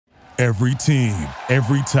Every team,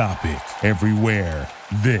 every topic, everywhere.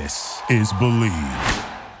 This is Believe.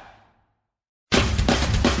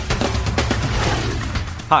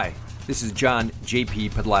 Hi, this is John J.P.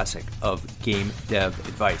 Podlasek of Game Dev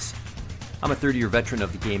Advice. I'm a 30-year veteran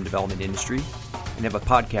of the game development industry and have a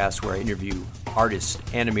podcast where I interview artists,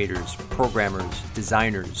 animators, programmers,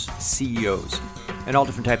 designers, CEOs, and all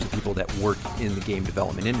different types of people that work in the game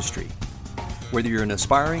development industry. Whether you're an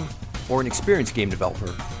aspiring or an experienced game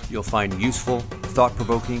developer, you'll find useful,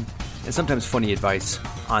 thought-provoking, and sometimes funny advice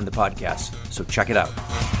on the podcast, so check it out.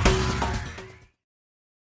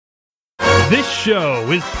 This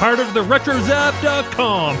show is part of the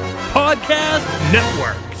RetroZap.com podcast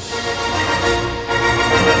network.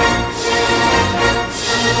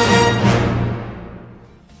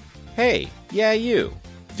 Hey, yeah, you.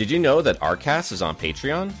 Did you know that Artcast is on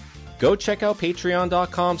Patreon? Go check out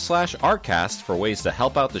patreon.com/Artcast for ways to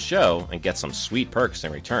help out the show and get some sweet perks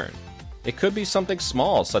in return. It could be something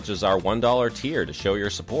small, such as our $1 tier to show your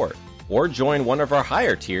support. Or join one of our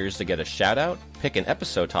higher tiers to get a shout out, pick an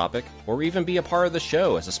episode topic, or even be a part of the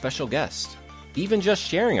show as a special guest. Even just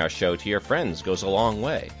sharing our show to your friends goes a long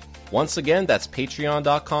way. Once again, that's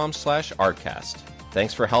patreon.com/Artcast.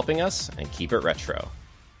 Thanks for helping us, and keep it retro.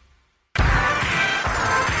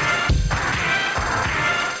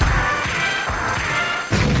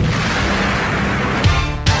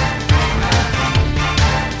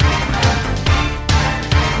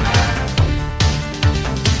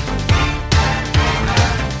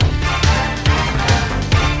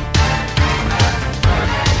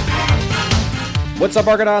 What's up,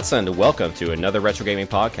 Argonauts, and welcome to another Retro Gaming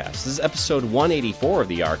Podcast. This is episode 184 of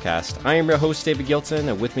the Artcast. I am your host, David Gilton,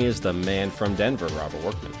 and with me is the man from Denver, Robert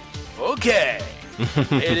Workman. Okay.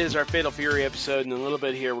 It is our Fatal Fury episode. In a little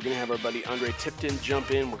bit here, we're going to have our buddy Andre Tipton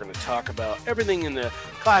jump in. We're going to talk about everything in the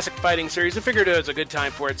classic fighting series. I figured it was a good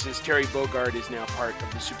time for it since Terry Bogard is now part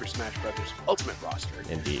of the Super Smash Bros. Ultimate roster.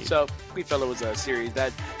 Indeed. So we felt it was a series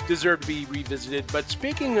that deserved to be revisited. But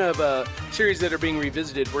speaking of series that are being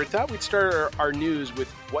revisited, we thought we'd start our news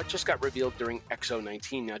with what just got revealed during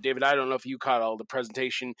XO19. Now, David, I don't know if you caught all the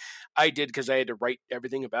presentation. I did because I had to write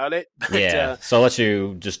everything about it. But, yeah, so I'll let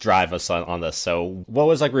you just drive us on this. So what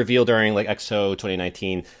was revealed during XO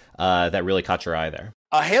 2019 that really caught your eye there?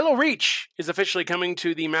 Halo Reach is officially coming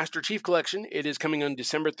to the Master Chief Collection. It is coming on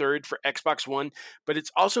December 3rd for Xbox One, but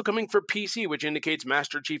it's also coming for PC, which indicates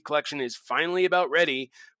Master Chief Collection is finally about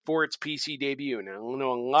ready for its PC debut. Now, I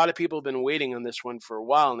know a lot of people have been waiting on this one for a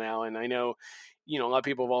while now, and I know a lot of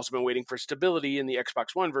people have also been waiting for stability in the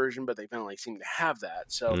Xbox One version, but they finally seem to have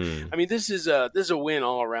that. So, I mean, this is a win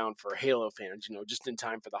all around for Halo fans, just in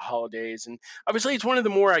time for the holidays. And obviously, it's one of the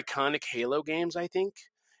more iconic Halo games, I think,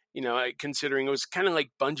 considering it was kind of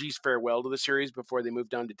like Bungie's farewell to the series before they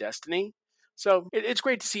moved on to Destiny. So it's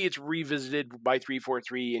great to see it's revisited by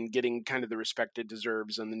 343 and getting kind of the respect it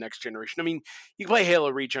deserves on the next generation. I mean, you can play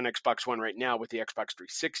Halo Reach on Xbox One right now with the Xbox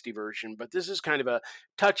 360 version, but this is kind of a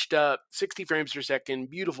touched up 60 frames per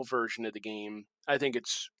second, beautiful version of the game. I think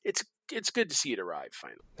it's good to see it arrive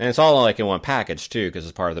finally. And it's all in one package too, because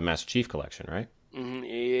it's part of the Master Chief Collection, right?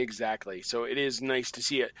 Exactly. So it is nice to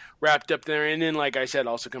see it wrapped up there. And then, like I said,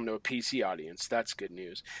 also come to a PC audience. That's good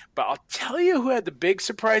news. But I'll tell you who had the big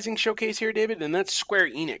surprising showcase here, David, and that's Square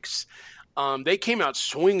Enix. They came out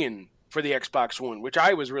swinging for the Xbox One, which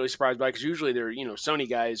I was really surprised by because usually they're, Sony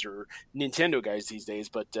guys or Nintendo guys these days.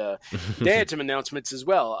 But they had some announcements as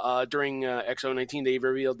well. During XO19, they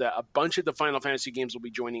revealed that a bunch of the Final Fantasy games will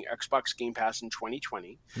be joining Xbox Game Pass in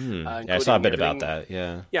 2020. Yeah, I saw a bit about that,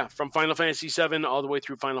 yeah. Yeah, from Final Fantasy VII all the way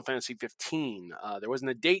through Final Fantasy 15. There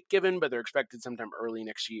wasn't a date given, but they're expected sometime early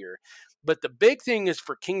next year. But the big thing is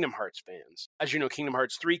for Kingdom Hearts fans. As you know, Kingdom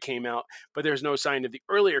Hearts 3 came out, but there's no sign of the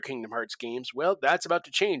earlier Kingdom Hearts games. Well, that's about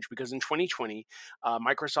to change because in 2020,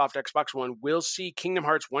 Microsoft Xbox One will see Kingdom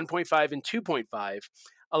Hearts 1.5 and 2.5,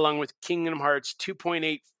 along with Kingdom Hearts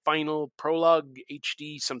 2.8 Final Prologue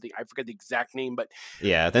HD something. I forget the exact name, but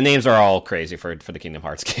yeah, the names are all crazy for the Kingdom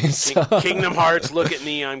Hearts games. So. Kingdom Hearts, look at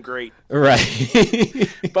me, I'm great. Right.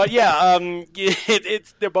 But yeah,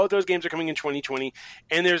 both those games are coming in 2020,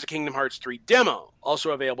 and there's a Kingdom Hearts 3 demo also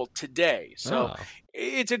available today. So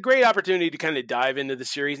it's a great opportunity to kind of dive into the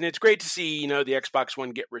series, and it's great to see, the Xbox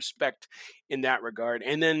One get respect in that regard.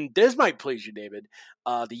 And then this might please you, David.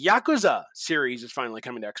 The Yakuza series is finally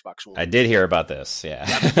coming to Xbox One. I did hear about this, yeah.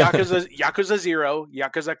 Yakuza 0,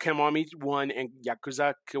 Yakuza Kiwami 1, and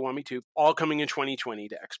Yakuza Kiwami 2, all coming in 2020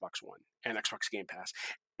 to Xbox One and Xbox Game Pass.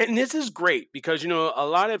 And this is great because, a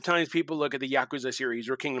lot of times people look at the Yakuza series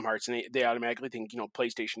or Kingdom Hearts and they automatically think,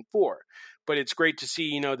 PlayStation 4. But it's great to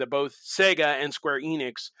see, that both Sega and Square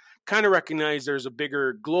Enix kind of recognize there's a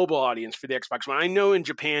bigger global audience for the Xbox One. I know in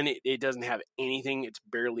Japan it doesn't have anything. It's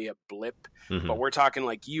barely a blip. But we're talking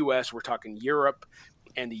like US, we're talking Europe.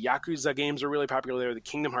 And the Yakuza games are really popular there. The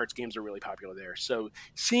Kingdom Hearts games are really popular there. So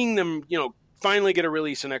seeing them, finally get a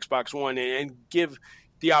release on Xbox One and give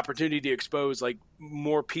the opportunity to expose like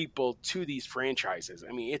more people to these franchises.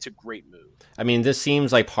 I mean, it's a great move. I mean, this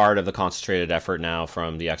seems like part of the concentrated effort now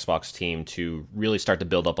from the Xbox team to really start to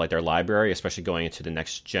build up like their library, especially going into the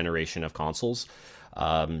next generation of consoles.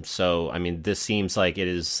 So, I mean, this seems like it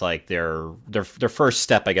is like their first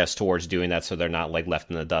step, I guess, towards doing that. So they're not like left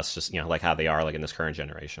in the dust, just, like how they are like in this current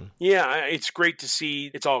generation. Yeah, it's great to see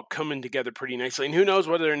it's all coming together pretty nicely. And who knows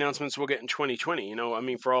what other announcements we'll get in 2020. I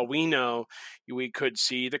mean, for all we know, we could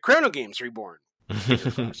see the Chrono Games reborn.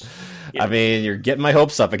 I mean, you're getting my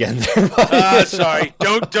hopes up again there. Sorry.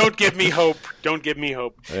 Don't give me hope. Don't give me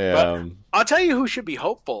hope. Yeah. But I'll tell you who should be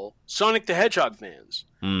hopeful. Sonic the Hedgehog fans.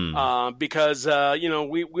 Because,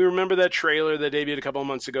 we remember that trailer that debuted a couple of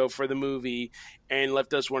months ago for the movie and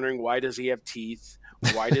left us wondering, why does he have teeth?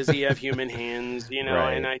 Why does he have human hands?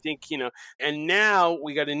 Right. And I think, and now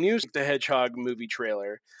we got a new Sonic the Hedgehog movie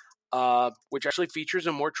trailer. Which actually features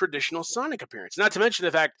a more traditional Sonic appearance. Not to mention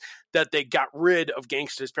the fact that they got rid of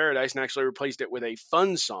Gangsta's Paradise and actually replaced it with a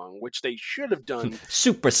fun song, which they should have done.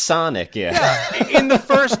 Super Sonic, yeah. In the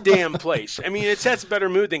first damn place. I mean, it sets a better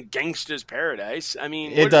mood than Gangsta's Paradise. I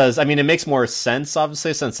mean, it does. I mean, it makes more sense,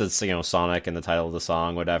 obviously, since it's, Sonic and the title of the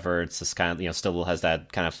song, whatever. It's just kind of, still has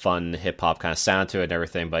that kind of fun hip hop kind of sound to it and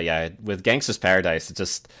everything. But yeah, with Gangsta's Paradise, it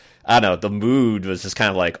just, I don't know, the mood was just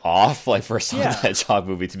kind of like off, like for a Sonic the Hedgehog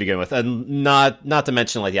movie to begin with, and not to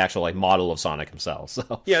mention like the actual like model of Sonic himself.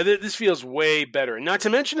 So yeah, this feels way better. Not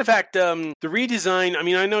to mention the fact the redesign. I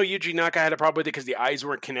mean, I know Yuji Naka had a problem with it because the eyes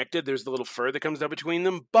weren't connected. There's the little fur that comes down between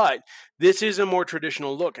them, but this is a more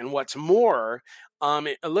traditional look. And what's more,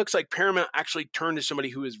 it looks like Paramount actually turned to somebody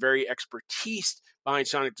who is very expertise behind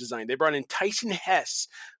Sonic design. They brought in Tyson Hess,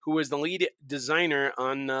 who was the lead designer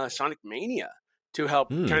on Sonic Mania, to help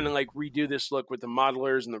kind of like redo this look with the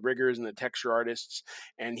modelers and the riggers and the texture artists.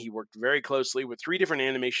 And he worked very closely with 3 different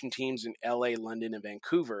animation teams in LA, London, and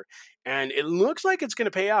Vancouver. And it looks like it's going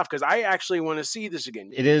to pay off because I actually want to see this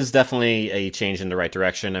again. It is definitely a change in the right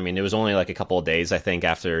direction. I mean, it was only like a couple of days, I think,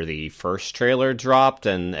 after the first trailer dropped,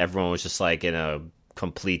 and everyone was just like in a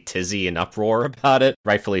complete tizzy and uproar about it,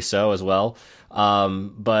 rightfully so as well.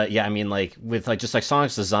 But yeah, I mean, like with like just like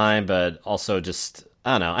Sonic's design, but also just,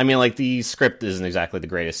 I don't know. I mean, like the script isn't exactly the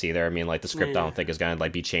greatest either. I mean, like the script I don't think is going to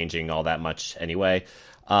like be changing all that much anyway.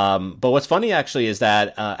 But what's funny actually is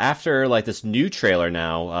that after like this new trailer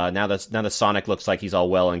now that Sonic looks like he's all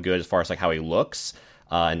well and good as far as like how he looks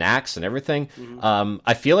and acts and everything,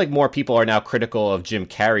 I feel like more people are now critical of Jim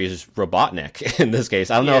Carrey's Robotnik in this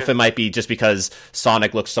case. I don't know if it might be just because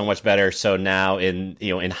Sonic looks so much better, so now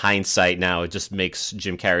in hindsight now it just makes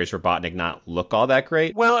Jim Carrey's Robotnik not look all that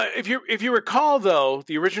great. Well, if you recall though,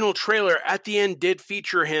 the original trailer at the end did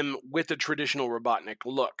feature him with the traditional Robotnik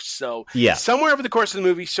look. So somewhere over the course of the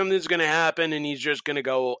movie, something's going to happen and he's just going to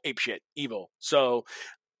go apeshit, evil. So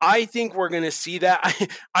I think we're going to see that.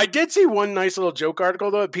 I did see one nice little joke article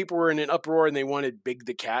though. People were in an uproar and they wanted Big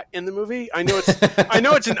the Cat in the movie. I know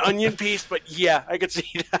it's an onion piece, but yeah, I could see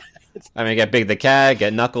that. I mean, get Big the Cat,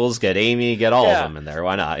 get Knuckles, get Amy, get all of them in there.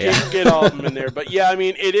 Why not? Yeah, get all of them in there. But yeah, I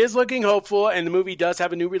mean, it is looking hopeful, and the movie does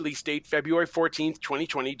have a new release date, February 14th,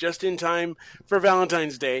 2020, just in time for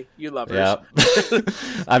Valentine's Day. You lovers. Yep.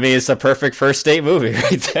 I mean, it's a perfect first date movie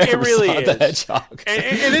right there. It really is. The Hedgehog.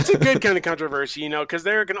 And it's a good kind of controversy, because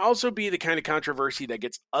there can also be the kind of controversy that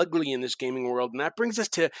gets ugly in this gaming world, and that brings us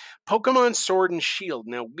to Pokemon Sword and Shield.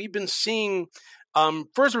 Now, we've been seeing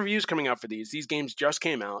first reviews coming out for these. These games just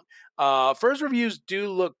came out. First reviews do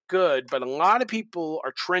look good, but a lot of people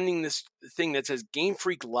are trending this thing that says Game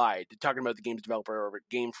Freak lied, talking about the game's developer over at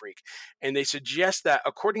Game Freak. And they suggest that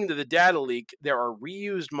according to the data leak, there are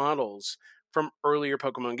reused models from earlier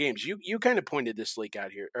Pokemon games. You kind of pointed this link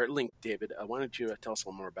out here, or link, David. Why don't you tell us a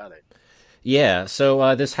little more about it? Yeah,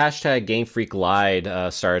 so this hashtag Game Freak lied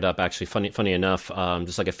started up actually funny enough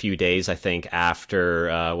just like a few days I think after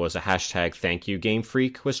was a hashtag Thank You Game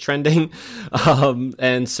Freak was trending,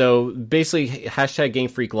 and so basically hashtag Game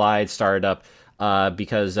Freak lied started up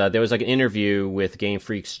because there was like an interview with Game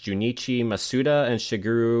Freak's Junichi Masuda and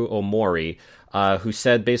Shigeru Omori. who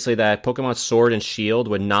said basically that Pokemon Sword and Shield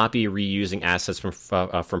would not be reusing assets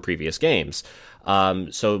from previous games.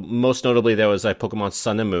 So most notably, there was like Pokemon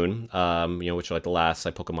Sun and Moon, which are like the last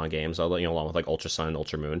like Pokemon games, along with like Ultra Sun and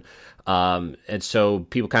Ultra Moon. And so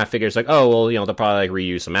people kind of figure it's like, oh, well, they'll probably like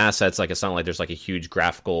reuse some assets. Like it's not like there's like a huge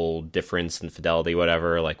graphical difference in fidelity,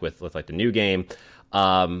 whatever, like with like the new game.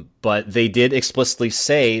 But they did explicitly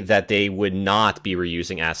say that they would not be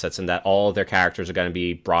reusing assets and that all of their characters are going to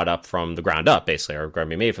be brought up from the ground up, basically, or going to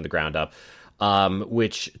be made from the ground up.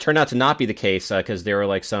 Which turned out to not be the case because there were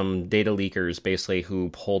like some data leakers basically who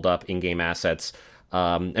pulled up in-game assets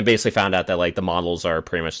and basically found out that like the models are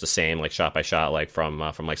pretty much the same, like shot by shot, like from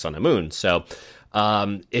like Sun and Moon. So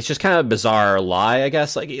it's just kind of a bizarre lie, I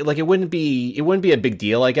guess. Like it wouldn't be a big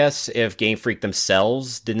deal, I guess, if Game Freak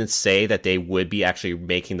themselves didn't say that they would be actually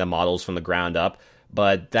making the models from the ground up.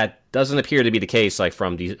 But that doesn't appear to be the case, like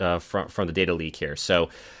from the from the data leak here. So.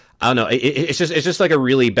 I don't know. It's just like a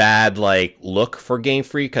really bad like look for Game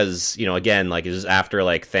Freak because again like it's just after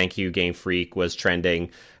like Thank You Game Freak was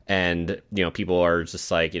trending and people are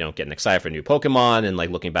just like getting excited for new Pokemon and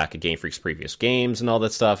like looking back at Game Freak's previous games and all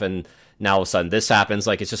that stuff and now all of a sudden this happens.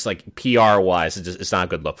 Like it's just like PR wise it's not a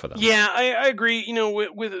good look for them. Yeah, I agree.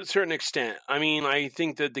 With a certain extent. I mean, I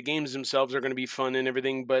think that the games themselves are going to be fun and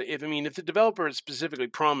everything, but if the developer specifically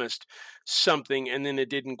promised something and then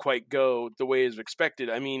it didn't quite go the way as expected,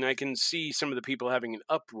 I mean, I can see some of the people having an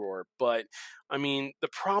uproar, but I mean, the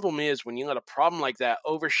problem is when you let a problem like that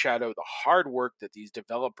overshadow the hard work that these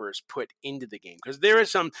developers put into the game, because there are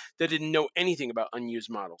some that didn't know anything about unused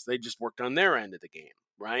models. They just worked on their end of the game,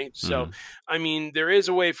 right? So, I mean, there is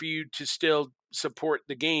a way for you to still support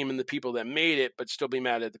the game and the people that made it, but still be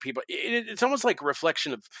mad at the people. It's almost like a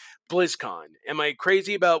reflection of BlizzCon. Am I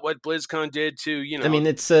crazy about what BlizzCon did to, I mean,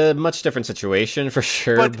 it's a much different situation for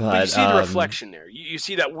sure. But you see the reflection there. You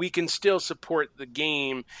see that we can still support the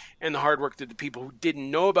game and the hard work that the people who didn't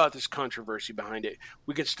know about this controversy behind it,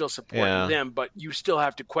 we can still support them, but you still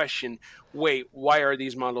have to question, wait, why are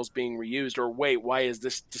these models being reused? Or wait, why is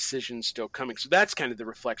this decision still coming? So that's kind of the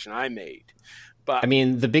reflection I made. But, I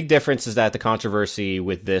mean, the big difference is that the controversy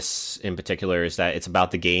with this in particular is that it's about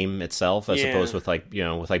the game itself, as opposed with like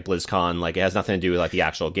BlizzCon, like it has nothing to do with like the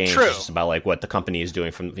actual game. True. It's just about like what the company is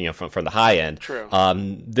doing from the high end. True.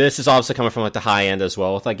 This is obviously coming from like the high end as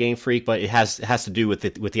well with like Game Freak, but it has to do with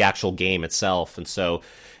the actual game itself, and so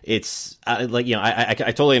it's I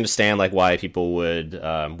totally understand like why people would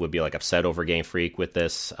be like upset over Game Freak with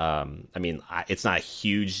this. I mean, it's not a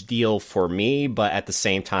huge deal for me, but at the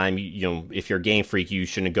same time, if you're Game Freak, you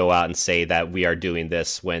shouldn't go out and say that we are doing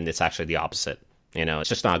this when it's actually the opposite. It's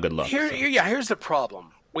just not a good look. Here's the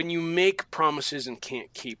problem: when you make promises and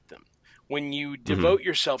can't keep them. When you devote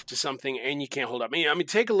yourself to something and you can't hold up. I mean,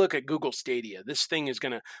 take a look at Google Stadia. This thing is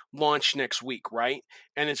going to launch next week, right?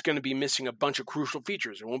 And it's going to be missing a bunch of crucial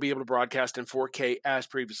features. It won't be able to broadcast in 4K as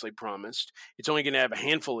previously promised. It's only going to have a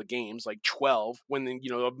handful of games, like 12, when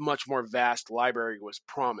a much more vast library was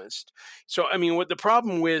promised. So, I mean, what the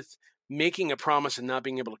problem with making a promise and not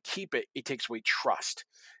being able to keep it, it takes away trust.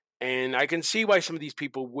 And I can see why some of these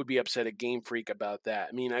people would be upset at Game Freak about that.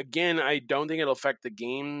 I mean, again, I don't think it'll affect the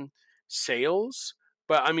game sales,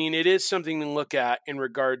 but I mean, it is something to look at in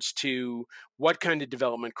regards to what kind of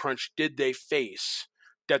development crunch did they face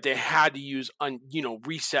that they had to use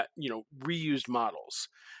reused models.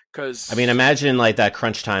 Because I mean, imagine like that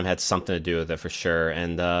crunch time had something to do with it for sure,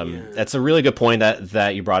 and that's a really good point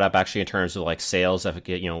that you brought up actually in terms of like sales.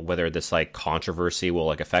 Whether this like controversy will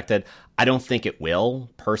like affect it. I don't think it will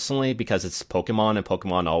personally because it's Pokemon and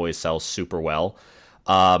Pokemon always sells super well.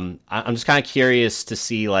 I'm just kind of curious to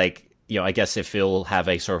see like. I guess if it'll have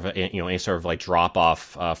a sort of any sort of like drop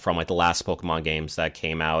off from like the last Pokemon games that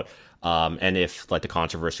came out, and if like the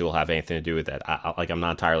controversy will have anything to do with it, I'm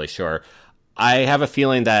not entirely sure. I have a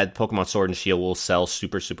feeling that Pokemon Sword and Shield will sell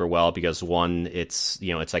super, super well because one, it's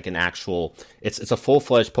like an actual, it's a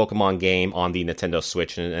full-fledged Pokemon game on the Nintendo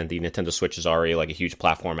Switch, and the Nintendo Switch is already like a huge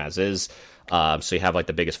platform as is. So you have like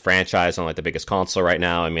the biggest franchise on like the biggest console right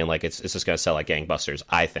now. I mean, like it's just gonna sell like gangbusters,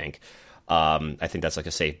 I think. I think that's like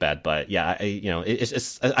a safe bet, but yeah,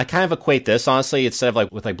 I kind of equate this honestly, instead of like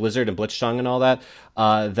with like Blizzard and Blitzchung and all that,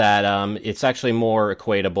 it's actually more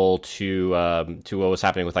equatable to what was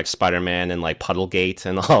happening with like Spider-Man and like Puddlegate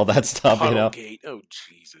and all that stuff. Puddlegate, oh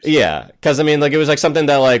Jesus. Yeah, because I mean, like it was like something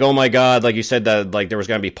that like, oh my god, like you said that like there was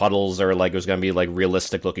gonna be puddles or like it was gonna be like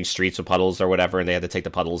realistic looking streets with puddles or whatever, and they had to take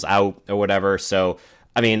the puddles out or whatever. So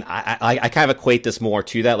I mean, I kind of equate this more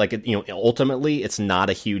to that. Like, ultimately, it's not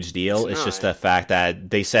a huge deal. It's just the fact that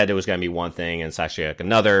they said it was going to be one thing and it's actually like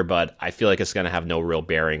another, but I feel like it's going to have no real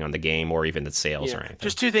bearing on the game or even the sales or anything.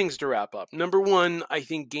 Just two things to wrap up. Number one, I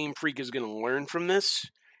think Game Freak is going to learn from this.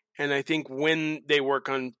 And I think when they work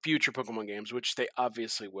on future Pokemon games, which they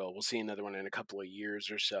obviously will, we'll see another one in a couple of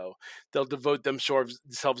years or so, they'll devote themselves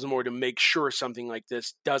more to make sure something like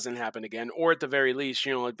this doesn't happen again. Or at the very least,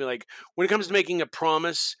 it'd be like, when it comes to making a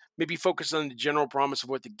promise, maybe focus on the general promise of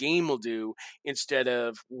what the game will do instead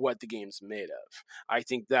of what the game's made of. I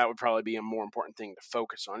think that would probably be a more important thing to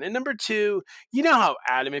focus on. And number two, you know how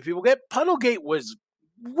adamant people get. Puddlegate was,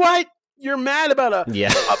 what? You're mad about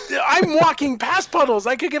I'm walking past puddles.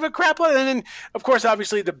 I could give a crap. And then, of course,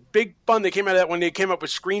 obviously, the big fun that came out of that when they came up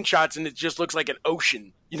with screenshots and it just looks like an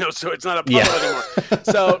ocean, so it's not a puddle anymore.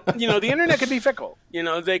 So, the internet could be fickle.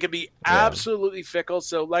 They could be absolutely fickle.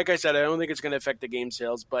 So, like I said, I don't think it's going to affect the game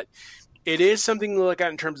sales, but it is something to look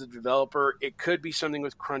at in terms of developer. It could be something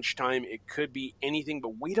with crunch time. It could be anything,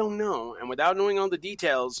 but we don't know. And without knowing all the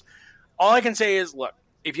details, all I can say is, look,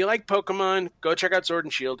 if you like Pokemon, go check out Sword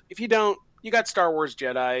and Shield. If you don't, you got Star Wars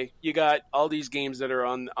Jedi. You got all these games that are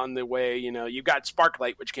on the way. You've got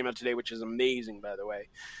Sparklight, which came out today, which is amazing, by the way.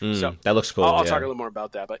 So that looks cool. I'll talk a little more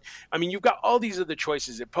about that. But, I mean, you've got all these other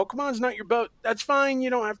choices. If Pokemon's not your boat, that's fine.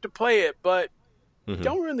 You don't have to play it. But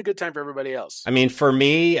don't ruin the good time for everybody else. I mean, for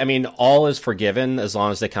me, all is forgiven as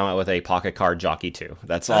long as they come out with a Pocket Card Jockey 2.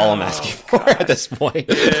 That's all I'm asking for at this point.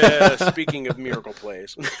 Yeah, speaking of miracle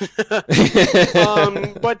plays.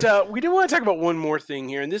 But we do want to talk about one more thing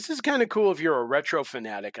here, and this is kind of cool if you're a retro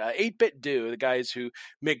fanatic. 8-Bit Do, the guys who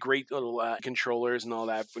make great little controllers and all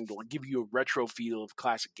that, and will give you a retro feel of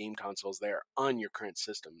classic game consoles there on your current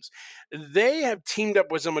systems. They have teamed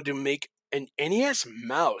up with someone to make an NES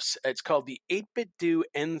mouse. It's called the 8-Bit Do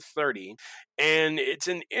N30, and it's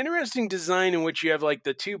an interesting design in which you have like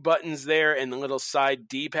the two buttons there and the little side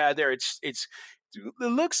D-pad there. It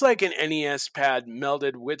looks like an NES pad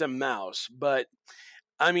melded with a mouse, but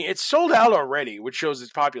I mean, it's sold out already, which shows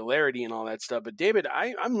its popularity and all that stuff. But David,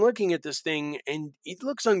 I'm looking at this thing and it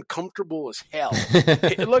looks uncomfortable as hell.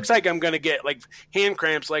 It looks like I'm going to get like hand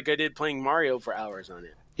cramps like I did playing Mario for hours on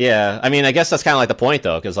it. Yeah, I mean, I guess that's kind of like the point,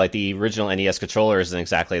 though, because like the original NES controller isn't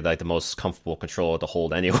exactly like the most comfortable controller to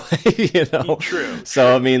hold anyway, True.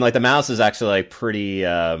 So I mean, like the mouse is actually like pretty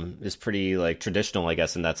like traditional, I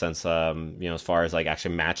guess, in that sense. As far as like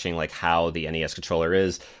actually matching like how the NES controller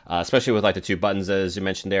is, especially with like the two buttons as you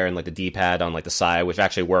mentioned there, and like the D-pad on like the side, which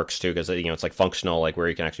actually works too, because it's like functional, like where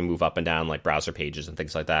you can actually move up and down like browser pages and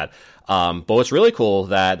things like that. But what's really cool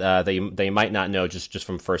that they might not know just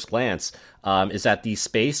from first glance is that the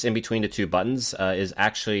space in between the two buttons is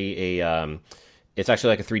actually it's actually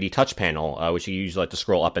like a 3D touch panel, which you use like to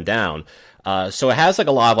scroll up and down. So it has like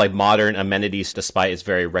a lot of like modern amenities despite its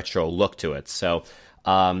very retro look to it. So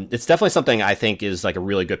it's definitely something I think is like a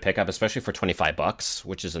really good pickup, especially for $25,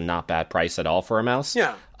 which is a not bad price at all for a mouse.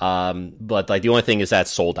 Yeah. But like the only thing is that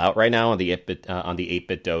it's sold out right now on the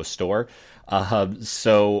 8-Bit Do store.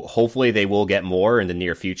 So hopefully they will get more in the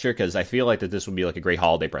near future, because I feel like that this would be like a great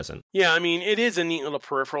holiday present. Yeah, I mean, it is a neat little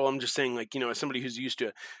peripheral. I'm just saying, like, as somebody who's used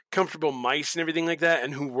to comfortable mice and everything like that,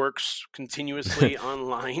 and who works continuously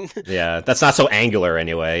online. Yeah, that's not so angular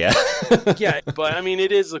anyway. Yeah. Yeah, but I mean,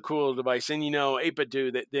 it is a cool device. And, 8-Bit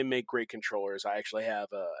Do, they make great controllers. I actually have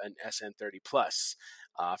an SN30 Plus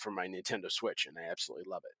for my Nintendo Switch, and I absolutely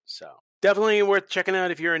love it. So definitely worth checking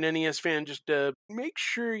out if you're an NES fan. Just make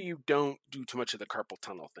sure you don't do too much of the carpal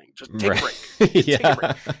tunnel thing. Just take a break. Yeah. Take a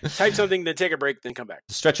break. Type something, then take a break, then come back.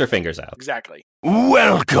 Stretch your fingers out. Exactly.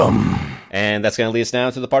 Welcome. And that's going to lead us now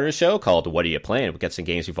to the part of the show called What Are You Playing? We get some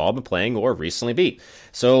games you've all been playing or recently beat.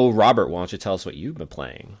 So, Robert, why don't you tell us what you've been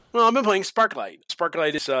playing? Well, I've been playing Sparklight.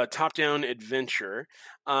 Sparklight is a top-down adventure.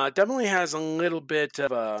 Definitely has a little bit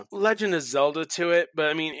of a Legend of Zelda to it, but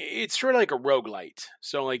I mean, it's sort of like a roguelite.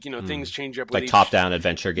 So, like, things change up with like each top-down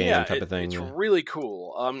adventure game type of thing. It's really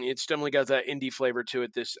cool. It's definitely got that indie flavor to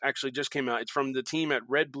it. This actually just came out. It's from the team at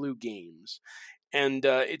Red Blue Games, and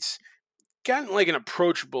it's gotten like an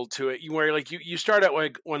approachable to it, where like you start out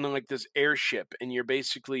like on like this airship, and you're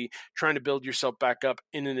basically trying to build yourself back up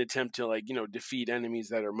in an attempt to like defeat enemies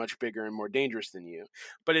that are much bigger and more dangerous than you.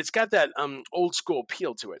 But it's got that old school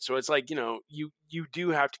appeal to it, so it's like you do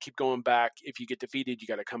have to keep going back. If you get defeated, you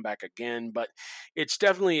got to come back again, but it's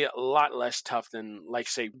definitely a lot less tough than like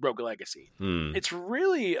say Rogue Legacy. It's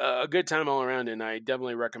really a good time all around, and I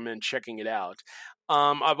definitely recommend checking it out.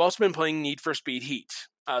 I've also been playing Need for Speed Heat.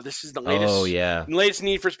 This is the latest, latest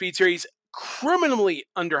Need for Speed series. criminally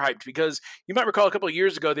underhyped, because you might recall a couple of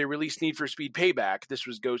years ago they released Need for Speed Payback. This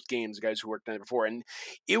was Ghost Games, the guys who worked on it before, and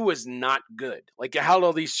it was not good. Like, it had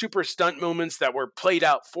all these super stunt moments that were played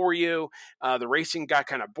out for you. The racing got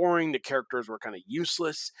kind of boring. The characters were kind of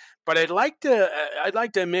useless. But I'd like to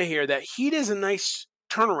admit here that Heat is a nice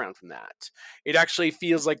turnaround from that. It actually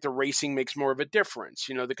feels like the racing makes more of a difference.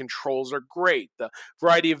 You know, the controls are great. The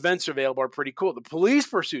variety of events available are pretty cool. The police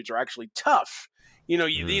pursuits are actually tough. You know,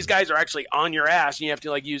 these guys are actually on your ass, and you have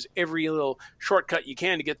to like use every little shortcut you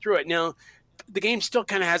can to get through it. Now, the game still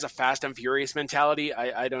kind of has a Fast and Furious mentality.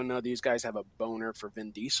 I don't know. These guys have a boner for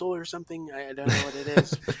Vin Diesel or something. I don't know what it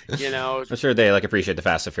is. You know, I'm sure they like appreciate the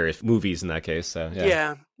Fast and Furious movies in that case. So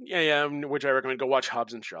yeah. Which I recommend. Go watch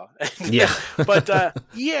Hobbs and Shaw. Yeah, but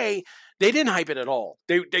EA, they didn't hype it at all.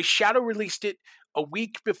 They shadow released it a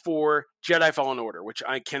week before Jedi Fallen Order, which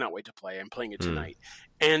I cannot wait to play. I'm playing it tonight,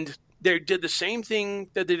 and they did the same thing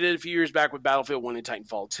that they did a few years back with Battlefield 1 and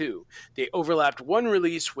Titanfall 2. They overlapped one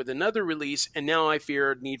release with another release, and now I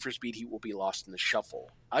fear Need for Speed Heat will be lost in the shuffle.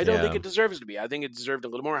 I don't think it deserves to be. I think it deserved a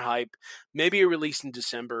little more hype, maybe a release in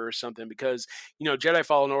December or something, because, you know, Jedi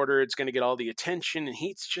Fallen Order, it's going to get all the attention, and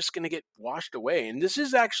Heat's just going to get washed away. And this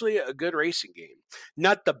is actually a good racing game.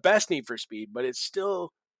 Not the best Need for Speed, but it's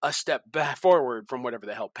still a step back forward from whatever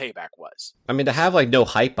the hell Payback was. I mean, to have like no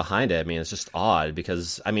hype behind it, I mean, it's just odd,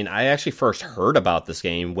 because I mean, I actually first heard about this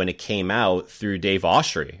game when it came out through Dave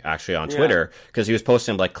Oshry, actually on Twitter, because he was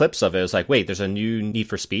posting like clips of it. It was like, wait, there's a new Need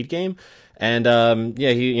for Speed game. And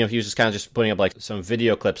he was just kind of just putting up like some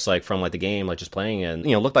video clips like from like the game, like just playing it, and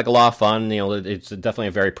looked like a lot of fun. It's definitely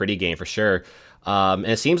a very pretty game for sure. And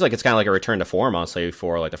it seems like it's kind of like a return to form, honestly,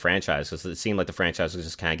 for like the franchise, because it seemed like the franchise was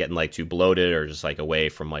just kind of getting like too bloated, or just like away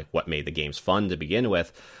from like what made the games fun to begin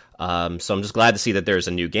with. So I'm just glad to see that there's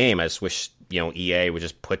a new game. I just wish EA would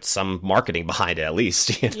just put some marketing behind it at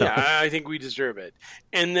least. Yeah, I think we deserve it.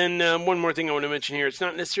 And then one more thing I want to mention here: it's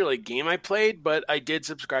not necessarily a game I played, but I did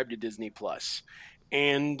subscribe to Disney Plus.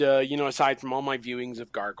 And, aside from all my viewings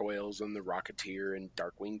of Gargoyles and The Rocketeer and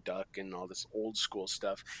Darkwing Duck and all this old school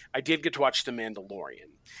stuff, I did get to watch The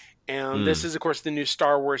Mandalorian. And this is, of course, the new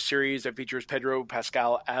Star Wars series that features Pedro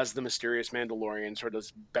Pascal as the mysterious Mandalorian, sort of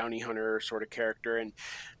this bounty hunter sort of character. And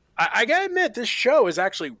I got to admit, this show is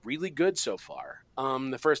actually really good so far.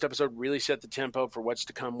 The first episode really set the tempo for what's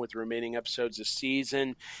to come with the remaining episodes this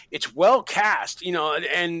season. It's well cast,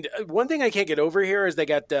 and one thing I can't get over here is they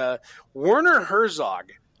got Werner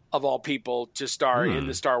Herzog, of all people, to star in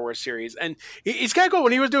the Star Wars series. And it's kind of cool.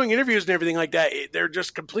 When he was doing interviews and everything like that, they're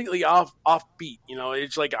just completely offbeat.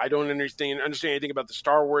 It's like, I don't understand anything about the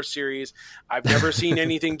Star Wars series. I've never seen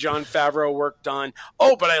anything Jon Favreau worked on.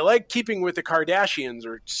 Oh, but I like Keeping with the Kardashians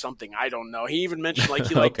or something. I don't know. He even mentioned like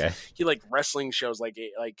he liked wrestling shows like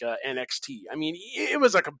NXT. I mean, it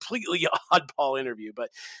was a completely oddball interview, but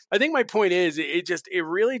I think my point is it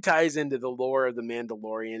really ties into the lore of the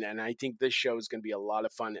Mandalorian, and I think this show is going to be a lot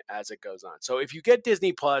of fun as it goes on. So if you get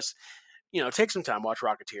Disney Plus, take some time, watch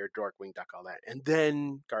Rocketeer, Darkwing Duck, all that, and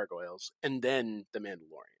then Gargoyles, and then The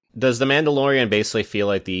Mandalorian. Does The Mandalorian basically feel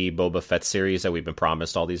like the Boba Fett series that we've been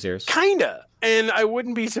promised all these years? Kinda. And I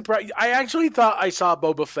wouldn't be surprised. I actually thought I saw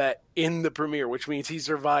Boba Fett in the premiere, which means he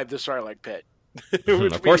survived the Sarlacc pit.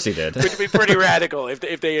 Of course he did. Which would be pretty radical if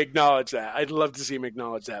they acknowledge that. I'd love to see him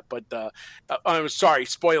acknowledge that. But I'm sorry,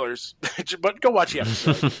 spoilers. But go watch the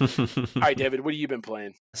episode. All right, David, what have you been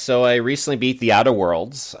playing? So I recently beat The Outer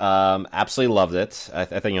Worlds. Absolutely loved it. I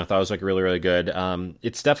thought it was like really, really good.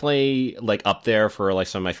 It's definitely like up there for like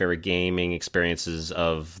some of my favorite gaming experiences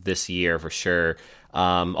of this year for sure.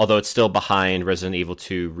 Although it's still behind Resident Evil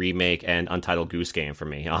 2 Remake and Untitled Goose Game for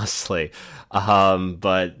me, honestly.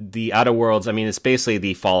 But The Outer Worlds, I mean, it's basically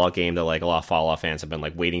the Fallout game that like a lot of Fallout fans have been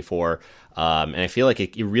like waiting for. And I feel like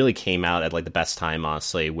it really came out at like the best time,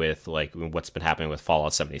 honestly, with like what's been happening with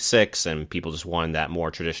Fallout 76, and people just wanted that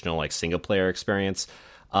more traditional like single player experience.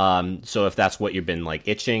 So if that's what you've been like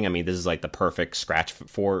itching, I mean, this is like the perfect scratch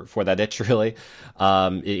for that itch, really.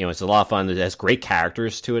 It's a lot of fun. It has great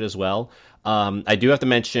characters to it as well. I do have to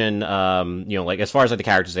mention, like as far as like the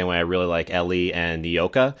characters anyway, I really like Ellie and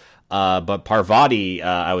Nyoka. But Parvati,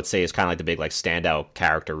 I would say, is kind of like the big like standout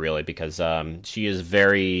character, really, because she is she's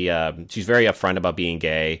very upfront about being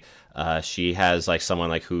gay. She has like someone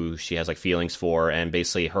like who she has like feelings for, and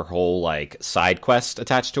basically her whole like side quest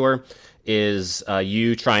attached to her is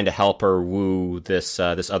you trying to help her woo this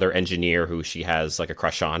other engineer who she has like a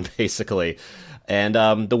crush on, basically. And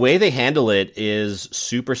the way they handle it is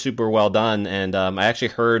super, super well done. And I actually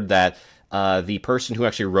heard that the person who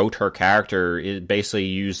actually wrote her character basically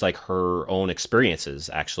used like her own experiences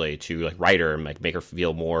actually to like write her and like make her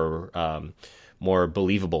feel more more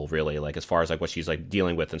believable, really, like as far as like what she's like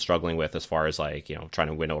dealing with and struggling with, as far as like, you know, trying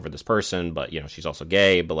to win over this person, but, you know, she's also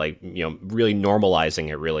gay, but like, you know, really normalizing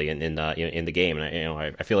it really in the game.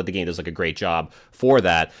 And I feel like the game does like a great job for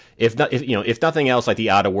that. If nothing else, like the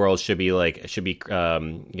Outer Worlds should be like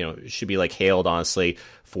hailed honestly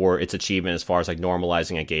for its achievement as far as like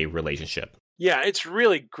normalizing a gay relationship. Yeah, it's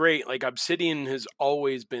really great. Like Obsidian has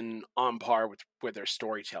always been on par with their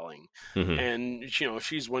storytelling. Mm-hmm. And, you know,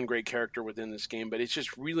 she's one great character within this game, but it's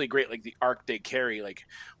just really great, like the arc they carry, like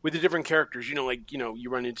with the different characters, you know, like, you know, you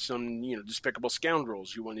run into some, you know, despicable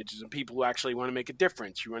scoundrels, you run into some people who actually want to make a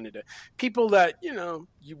difference, you run into people that, you know,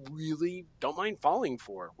 you really don't mind falling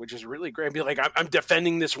for, which is really great. Be like, I'm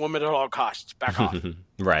defending this woman at all costs, back off.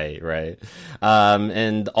 Right.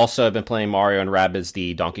 And also I've been playing Mario and Rabbids,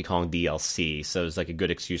 the Donkey Kong DLC, so it's like a good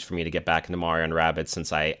excuse for me to get back into Mario and Rabbids,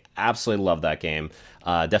 since I absolutely love that game.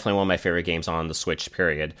 Definitely one of my favorite games on the Switch,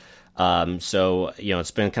 period. So, you know,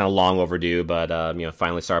 it's been kind of long overdue, but, you know,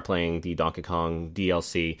 finally started playing the Donkey Kong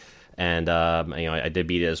DLC, and, you know, I did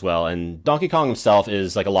beat it as well. And Donkey Kong himself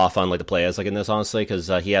is like a lot of fun, like to play as, like in this, honestly, because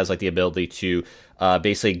he has like the ability to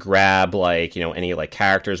basically grab like, you know, any like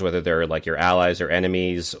characters, whether they're like your allies or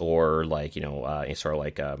enemies, or like, you know, any sort of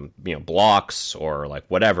like, you know, blocks or like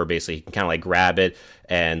whatever. Basically, you can kind of like grab it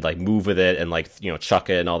and like move with it and like, you know, chuck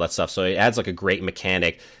it and all that stuff. So it adds like a great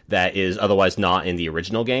mechanic that is otherwise not in the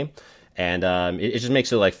original game. And it just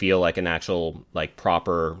makes it like feel like an actual like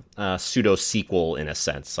proper pseudo sequel in a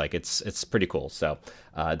sense. Like it's pretty cool. So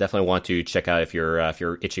definitely want to check out if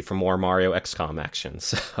you're itchy for more Mario XCOM action.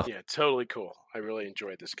 So yeah, totally cool. I really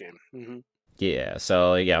enjoyed this game. Mm-hmm. Yeah,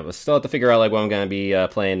 so yeah, we'll still have to figure out like what I'm going to be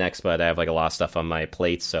playing next, but I have like a lot of stuff on my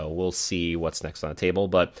plate, so we'll see what's next on the table.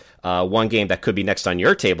 But one game that could be next on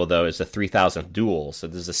your table, though, is the 3000th Duel. So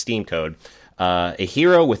this is a Steam code. A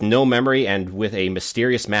hero with no memory and with a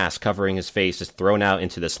mysterious mask covering his face is thrown out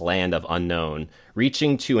into this land of unknown.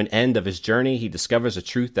 Reaching to an end of his journey, he discovers a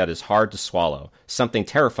truth that is hard to swallow, something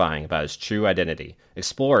terrifying about his true identity.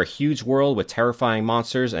 Explore a huge world with terrifying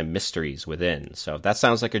monsters and mysteries within. So if that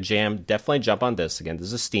sounds like a jam, definitely jump on this. Again, this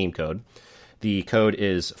is a Steam code. The code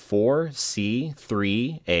is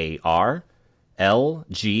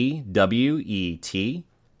 4C3ARLGWET.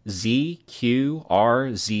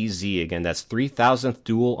 ZQRZZ. Again, that's 3000th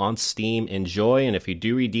Duel on Steam. Enjoy, and if you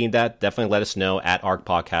do redeem that, definitely let us know at ARC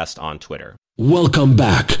Podcast on Twitter. Welcome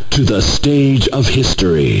back to the Stage of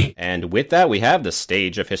History. And with that, we have the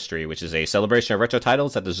Stage of History, which is a celebration of retro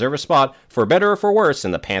titles that deserve a spot, for better or for worse, in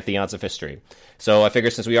the pantheons of history. So I figure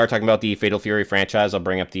since we are talking about the Fatal Fury franchise, I'll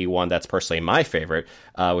bring up the one that's personally my favorite,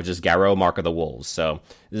 which is Garou: Mark of the Wolves. So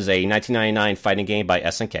this is a 1999 fighting game by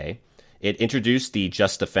SNK. It introduced the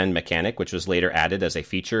Just Defend mechanic, which was later added as a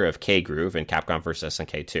feature of K-Groove in Capcom vs.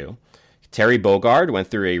 SNK 2. Terry Bogard went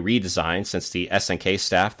through a redesign since the SNK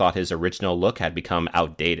staff thought his original look had become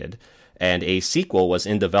outdated, and a sequel was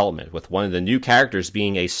in development, with one of the new characters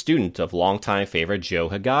being a student of longtime favorite Joe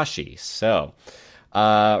Higashi. So,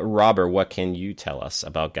 Robert, what can you tell us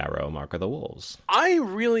about Garou: Mark of the Wolves? I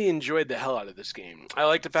really enjoyed the hell out of this game. I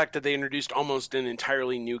like the fact that they introduced almost an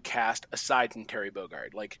entirely new cast aside from Terry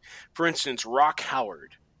Bogard. Like, for instance, Rock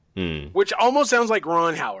Howard, which almost sounds like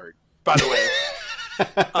Ron Howard, by the way.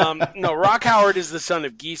 No, Rock Howard is the son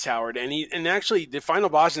of Geese Howard, and actually the final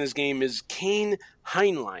boss in this game is Kane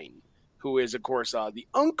Heinlein, who is, of course, the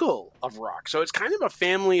uncle of Rock. So it's kind of a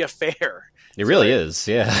family affair. It really is,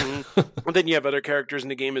 yeah. And then you have other characters in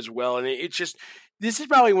the game as well, and it's just, this is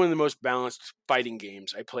probably one of the most balanced fighting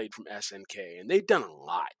games I played from SNK, and they've done a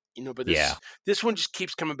lot, you know, but this one just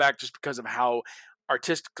keeps coming back just because of how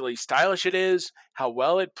artistically stylish it is, how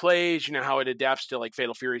well it plays, you know, how it adapts to like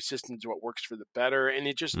Fatal Fury systems, what works for the better, and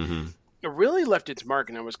it just it really left its mark.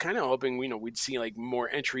 And I was kind of hoping, you know, we'd see like more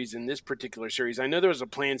entries in this particular series. I know there was a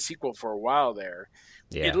planned sequel for a while there.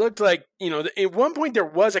 Yeah. It looked like, you know, at one point there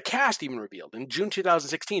was a cast even revealed. In June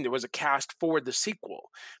 2016, there was a cast for the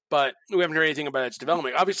sequel, but we haven't heard anything about its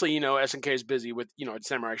development. Obviously, you know, SNK is busy with, you know, its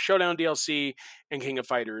Samurai Showdown DLC and King of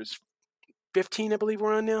Fighters 15, I believe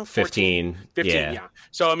we're on now. 15, yeah.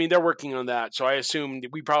 So, I mean, they're working on that. So I assume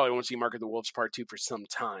we probably won't see Mark of the Wolves Part 2 for some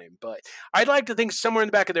time. But I'd like to think somewhere in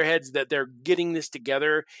the back of their heads that they're getting this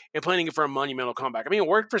together and planning it for a monumental comeback. I mean, it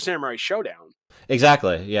worked for Samurai Showdown.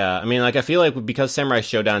 Exactly, yeah. I mean, like, I feel like because Samurai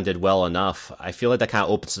Showdown did well enough, I feel like that kind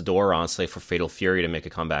of opens the door, honestly, for Fatal Fury to make a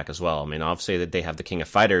comeback as well. I mean, obviously, that they have the King of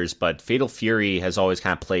Fighters, but Fatal Fury has always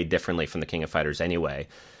kind of played differently from the King of Fighters anyway.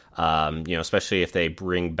 Especially if they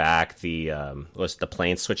bring back the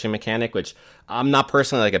plane switching mechanic, which I'm not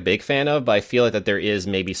personally like a big fan of, but I feel like that there is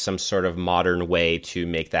maybe some sort of modern way to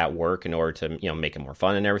make that work in order to make it more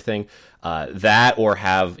fun and everything. That or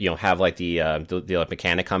have like the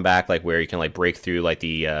mechanic come back, like where you can like break through like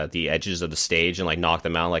the edges of the stage and like knock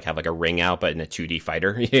them out, like have like a ring out, but in a 2D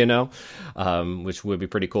fighter, which would be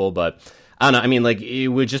pretty cool. But I don't know. I mean, like, it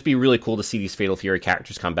would just be really cool to see these Fatal Fury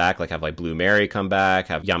characters come back, like have like Blue Mary come back,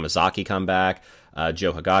 have Yamazaki come back,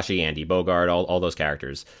 Joe Higashi, Andy Bogard, all those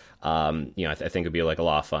characters. I think it'd be like a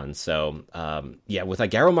lot of fun. So, with like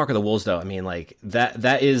Garou Mark of the Wolves, though, I mean, like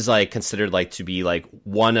that is like considered like to be like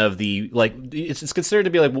one of the like it's considered to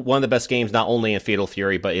be like one of the best games, not only in Fatal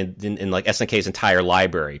Fury but in like SNK's entire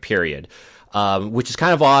library. Period. Which is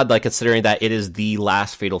kind of odd, like considering that it is the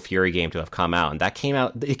last Fatal Fury game to have come out, and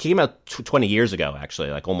it came out 20 years ago, actually,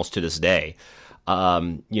 like almost to this day.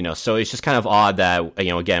 So it's just kind of odd that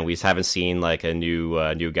again we just haven't seen like a new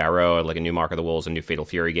Garou or like a new Mark of the Wolves, a new Fatal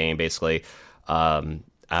Fury game, basically. I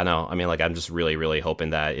don't know. I mean, like I'm just really, really hoping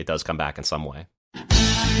that it does come back in some way.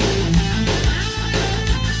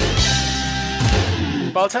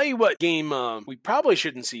 But I'll tell you what game we probably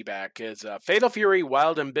shouldn't see back is Fatal Fury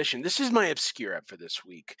Wild Ambition. This is my obscure app for this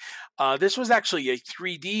week. This was actually a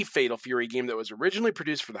 3D Fatal Fury game that was originally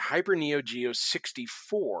produced for the Hyper Neo Geo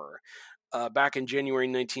 64 back in January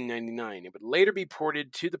 1999. It would later be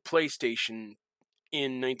ported to the PlayStation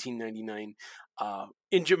in 1999.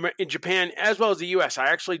 In Japan as well as the U.S. I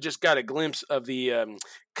actually just got a glimpse of the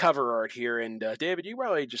cover art here, and David, you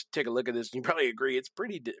probably just take a look at this and you probably agree it's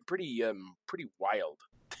pretty wild.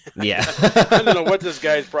 Yeah. I don't know what this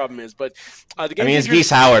guy's problem is, but the game. I mean, it's Geese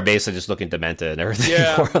Howard basically just looking demented and everything.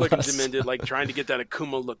 Yeah, looking demented, like trying to get that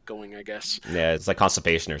Akuma look going, I guess. Yeah, it's like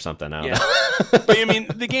constipation or something. I don't know. But I mean,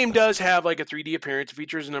 the game does have like a 3D appearance. It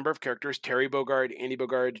features a number of characters: Terry Bogard, Andy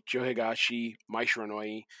Bogard, Joe Higashi, Mai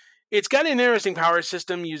Shiranui. It's got an interesting power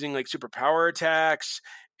system using like super power attacks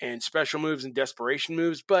and special moves and desperation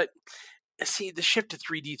moves, but see, the shift to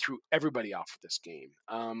 3D threw everybody off with this game.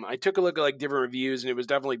 I took a look at like different reviews, and it was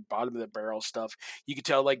definitely bottom of the barrel stuff. You could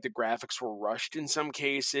tell like the graphics were rushed in some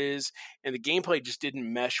cases, and the gameplay just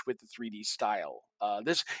didn't mesh with the 3D style.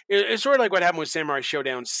 This is sort of like what happened with Samurai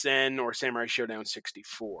Showdown Sen or Samurai Showdown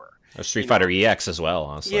 64. Or Street Fighter EX as well,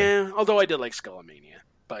 honestly. Yeah, although I did like Skullomania.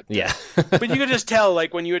 But yeah, but you could just tell,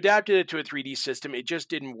 like, when you adapted it to a 3D system, it just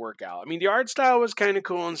didn't work out. I mean, the art style was kind of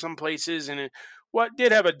cool in some places, and it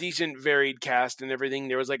did have a decent varied cast and everything.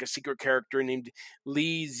 There was like a secret character named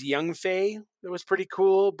Li Xiangfei that was pretty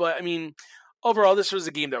cool. But I mean, overall, this was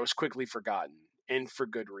a game that was quickly forgotten, and for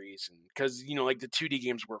good reason, because like the 2D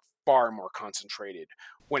games were far more concentrated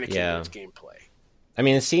when it came to its gameplay. I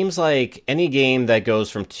mean, it seems like any game that goes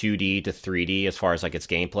from 2D to 3D, as far as like its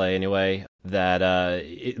gameplay anyway, that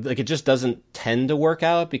it just doesn't tend to work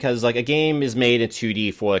out, because like a game is made in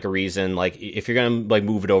 2D for like a reason. Like if you're gonna like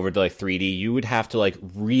move it over to like 3D, you would have to like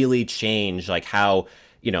really change like how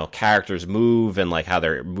characters move and like how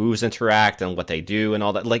their moves interact and what they do and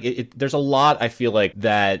all that. Like there's a lot, I feel like,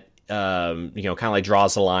 that kind of like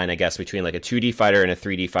draws the line, I guess, between like a 2D fighter and a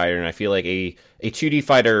 3D fighter. And I feel like a 2D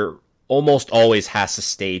fighter almost always has to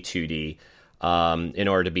stay 2D in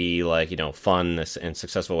order to be like fun and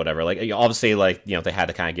successful, whatever. Like obviously, like they had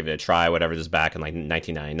to kind of give it a try, whatever. This is back in like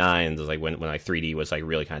 1999, like when like 3D was like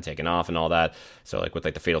really kind of taking off and all that. So like with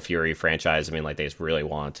like the Fatal Fury franchise, I mean, like they just really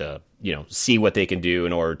want to see what they can do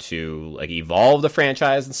in order to like evolve the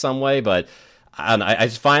franchise in some way. But I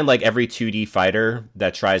just find like every 2D fighter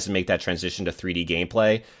that tries to make that transition to 3D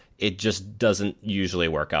gameplay, it just doesn't usually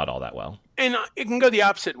work out all that well. And it can go the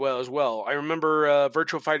opposite way as well. I remember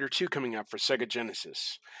Virtua Fighter 2 coming out for Sega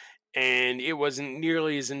Genesis, and it wasn't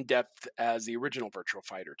nearly as in-depth as the original Virtua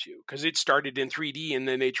Fighter 2, because it started in 3D, and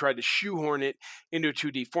then they tried to shoehorn it into a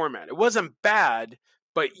 2D format. It wasn't bad,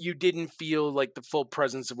 but you didn't feel like the full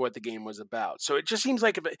presence of what the game was about. So it just seems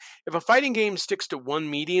like if a fighting game sticks to one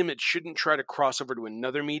medium, it shouldn't try to cross over to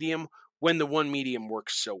another medium when the one medium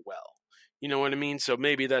works so well. You know what I mean? So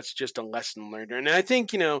maybe that's just a lesson learned. And I think,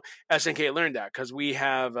 SNK learned that, because we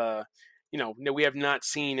have, we have not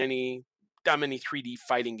seen that many 3D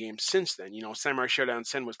fighting games since then. Samurai Showdown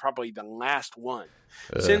Sen was probably the last one.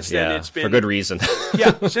 Since then, it's been... for good reason.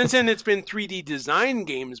 Since then, it's been 3D design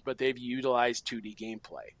games, but they've utilized 2D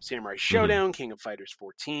gameplay. Samurai Showdown, King of Fighters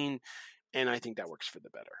 14, and I think that works for the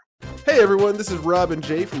better. Hey everyone, this is Rob and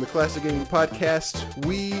Jay from the Classic Gaming Podcast.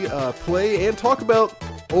 We play and talk about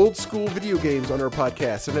old school video games on our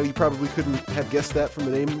podcast. I know you probably couldn't have guessed that from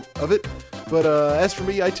the name of it, but as for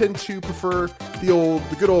me, I tend to prefer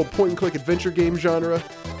the good old point-and-click adventure game genre.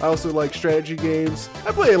 I also like strategy games.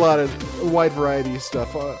 I play a wide variety of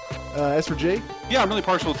stuff. As for Jay? Yeah, I'm really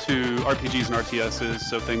partial to RPGs and RTSs,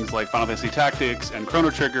 so things like Final Fantasy Tactics and Chrono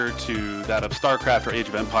Trigger to that of StarCraft or Age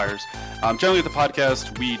of Empires. Generally at the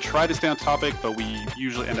podcast, we try to stay on topic, but we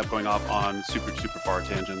usually end up going off on super far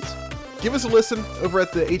tangents. Give us a listen over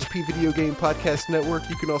at the HP Video Game Podcast Network.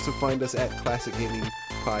 You can also find us at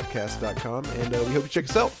classicgamingpodcast.com, and we hope you check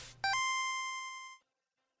us out.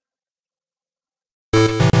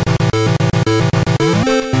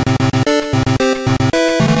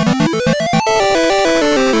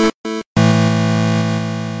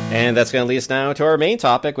 And that's going to lead us now to our main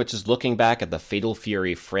topic, which is looking back at the Fatal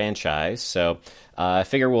Fury franchise. So I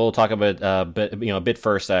figure we'll talk about a bit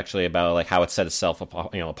first, actually, about like how it set itself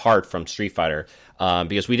apart from Street Fighter,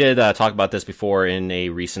 because we did talk about this before in a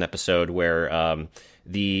recent episode where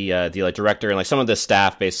the director and like some of the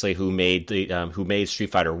staff basically who made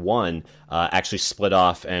Street Fighter 1 actually split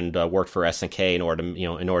off and worked for SNK in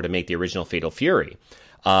order to make the original Fatal Fury.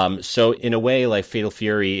 So in a way, like Fatal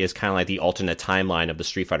Fury is kind of like the alternate timeline of the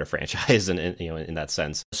Street Fighter franchise, in that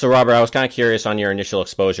sense. So Robert, I was kind of curious on your initial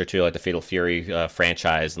exposure to like the Fatal Fury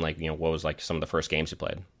franchise, and what was like some of the first games you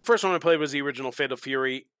played. First one I played was the original Fatal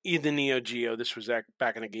Fury, the Neo Geo. This was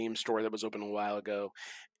back in a game store that was open a while ago.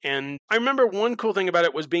 And I remember one cool thing about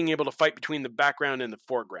it was being able to fight between the background and the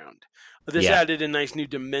foreground. This added a nice new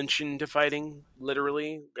dimension to fighting,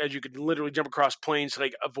 literally, as you could literally jump across planes to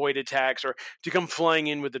like avoid attacks or to come flying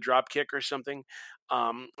in with a drop kick or something.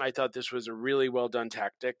 I thought this was a really well done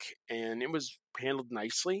tactic, and it was handled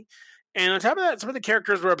nicely. And on top of that, some of the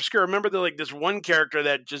characters were obscure. I remember this one character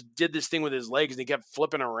that just did this thing with his legs and he kept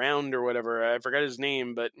flipping around or whatever. I forgot his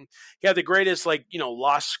name, but he had the greatest,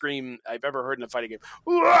 lost scream I've ever heard in a fighting game.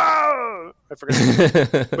 Whoa! I forgot his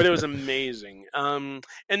name, but it was amazing. And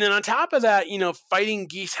then on top of that, fighting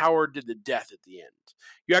Geese Howard to the death at the end.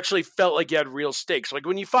 You actually felt like you had real stakes. Like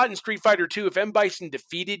when you fought in Street Fighter 2, if M. Bison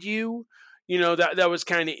defeated you, that was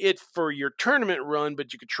kind of it for your tournament run,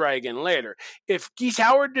 but you could try again later. If Geese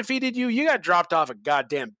Howard defeated you, you got dropped off a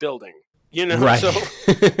goddamn building, Right.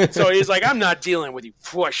 So he's like, I'm not dealing with you.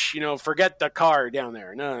 Whoosh, forget the car down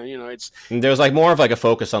there. No, it's... There was like more of like a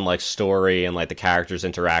focus on like story and like the characters'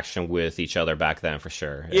 interaction with each other back then, for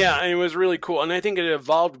sure. Yeah, and it was really cool. And I think it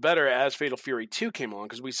evolved better as Fatal Fury 2 came along,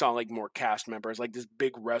 because we saw like more cast members, like this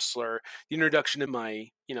big wrestler, the introduction of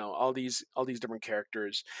all these different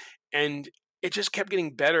characters. And it just kept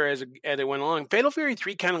getting better as it went along. Fatal Fury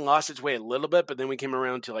 3 kind of lost its way a little bit, but then we came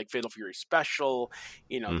around to like Fatal Fury Special,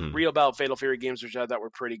 the real bout Fatal Fury games, which I thought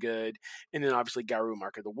were pretty good. And then obviously Garou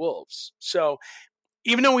Mark of the Wolves. So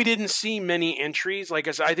even though we didn't see many entries, like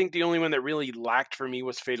I said, I think the only one that really lacked for me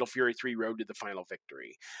was Fatal Fury 3 Road to the Final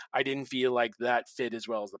Victory. I didn't feel like that fit as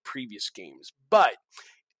well as the previous games. But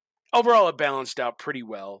overall, it balanced out pretty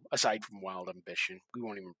well, aside from Wild Ambition. We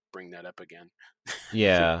won't even bring that up again.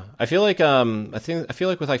 Yeah, I feel like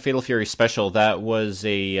with like Fatal Fury Special, that was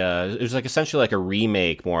it was like essentially like a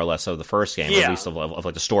remake, more or less, of the first game, at least of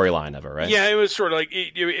like the storyline of it, right? Yeah, it was sort of like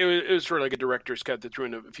it was sort of like a director's cut that threw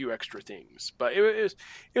in a few extra things, but it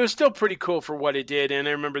was still pretty cool for what it did. And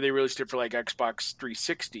I remember they released it for like Xbox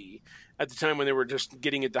 360 at the time when they were just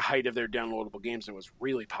getting at the height of their downloadable games, and it was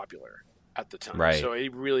really popular at the time. Right. So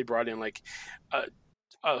it really brought in like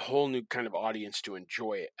a whole new kind of audience to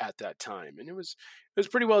enjoy it at that time. And it was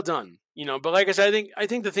pretty well done, but like I said, I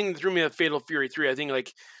think the thing that threw me at Fatal Fury 3, I think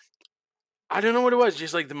like, I don't know what it was,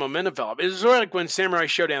 just like the momentum fell off. It was sort of like when Samurai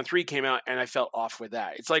Showdown 3 came out and I fell off with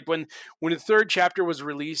that. It's like when the third chapter was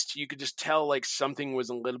released, you could just tell like something was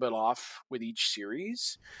a little bit off with each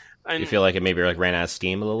series. And you feel like it maybe like ran out of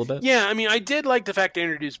steam a little bit? Yeah, I mean, I did like the fact they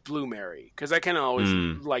introduced Blue Mary, because I kind of always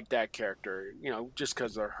liked that character, just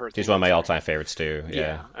because of her. She's one of my all-time favorites too.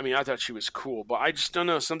 Yeah, I mean, I thought she was cool, but I just don't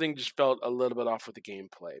know, something just felt a little bit off with the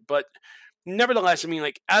gameplay. But nevertheless, I mean,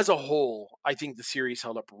 like as a whole, I think the series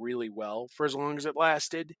held up really well for as long as it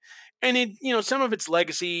lasted, and it, some of its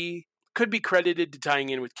legacy could be credited to tying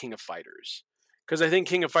in with King of Fighters. Because I think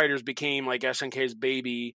King of Fighters became like SNK's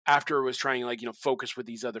baby after it was trying focus with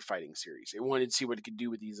these other fighting series. It wanted to see what it could do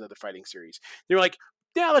with these other fighting series. They were like,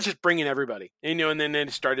 yeah, let's just bring in everybody. And then they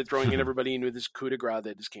started throwing in everybody into this coup de grace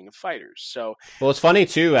that is King of Fighters. So, well, what's funny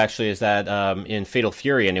too, actually, is that in Fatal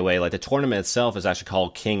Fury, anyway, like the tournament itself is actually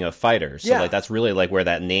called King of Fighters. So like that's really like where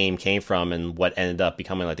that name came from, and what ended up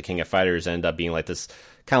becoming like the King of Fighters ended up being like this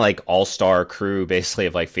kind of like all-star crew, basically,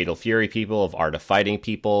 of like Fatal Fury people, of Art of Fighting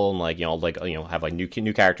people, and have like new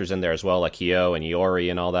characters in there as well, like Kyo and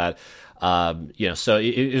Iori and all that. So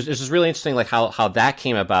it was just really interesting, like how that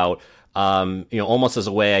came about. almost as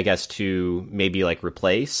a way, I guess, to maybe like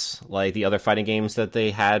replace like the other fighting games that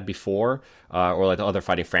they had before, or like the other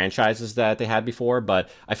fighting franchises that they had before. But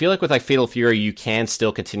I feel like with like Fatal Fury, you can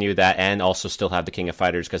still continue that and also still have the King of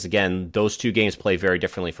Fighters, because again, those two games play very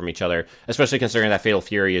differently from each other, especially considering that Fatal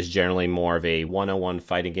Fury is generally more of a 1-on-1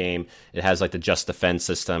 fighting game. It has like the just defense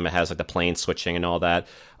system, it has like the plane switching and all that.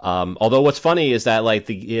 Although what's funny is that like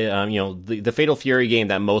the Fatal Fury game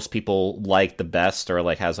that most people like the best, or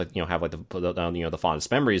like has like have like the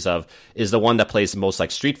fondest memories of, is the one that plays the most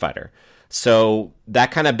like Street Fighter. So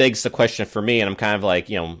that kind of begs the question for me, and I'm kind of like,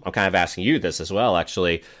 I'm kind of asking you this as well,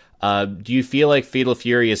 actually. Do you feel like Fatal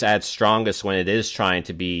Fury is at its strongest when it is trying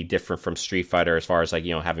to be different from Street Fighter as far as like,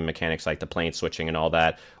 having mechanics like the plane switching and all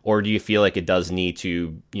that? Or do you feel like it does need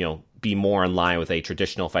to, be more in line with a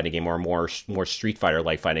traditional fighting game or more Street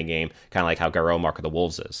Fighter-like fighting game, kind of like how Garou Mark of the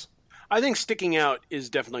Wolves is? I think sticking out is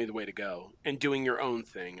definitely the way to go, and doing your own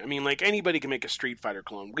thing. I mean, like, anybody can make a Street Fighter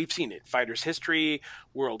clone. We've seen it. Fighters History,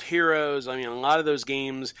 World Heroes. I mean, a lot of those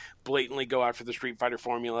games blatantly go out for the Street Fighter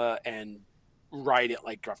formula and ride it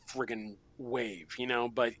like a friggin' wave,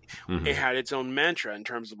 but it had its own mantra in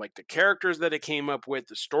terms of like the characters that it came up with,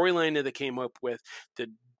 the storyline that it came up with, the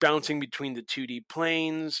bouncing between the 2D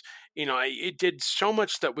planes. It did so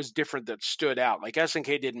much that was different, that stood out. Like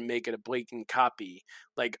SNK didn't make it a blatant copy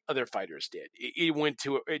like other fighters did.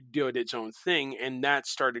 It did its own thing, and that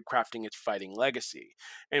started crafting its fighting legacy.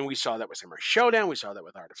 And we saw that with Samurai Showdown. We saw that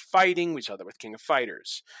with Art of Fighting. We saw that with King of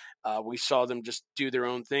Fighters. We saw them just do their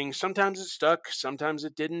own thing. Sometimes it stuck, sometimes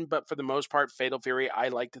it didn't. But for the most part, Fatal Fury, I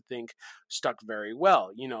like to think, stuck very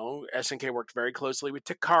well. SNK worked very closely with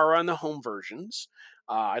Takara on the home versions.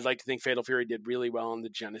 I'd like to think Fatal Fury did really well on the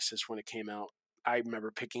Genesis when it came out. I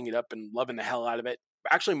remember picking it up and loving the hell out of it.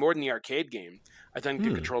 Actually, more than the arcade game. I think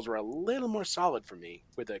the controls were a little more solid for me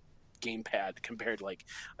with a gamepad compared to like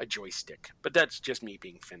a joystick. But that's just me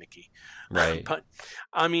being finicky. Right. But,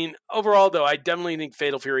 I mean, overall, though, I definitely think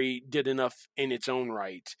Fatal Fury did enough in its own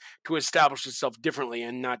right to establish itself differently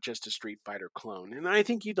and not just a Street Fighter clone. And I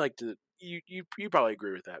think you probably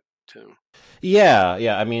agree with that too. Yeah.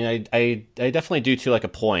 I mean, I definitely do too, like a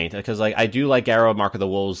point, because like I do like Garou Mark of the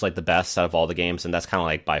Wolves like the best out of all the games, and that's kind of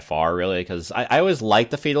like by far really, because I always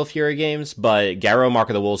liked the Fatal Fury games, but Garou Mark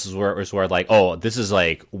of the Wolves is where like, oh, this is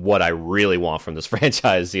like what I really want from this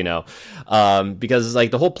franchise, because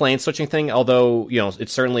like the whole plane switching thing, although it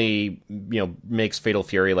certainly makes Fatal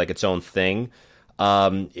Fury like its own thing,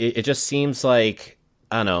 it just seems like,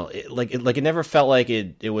 I don't know, it never felt like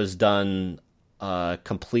it was done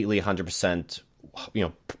completely 100%,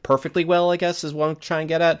 perfectly well, I guess is what I'm trying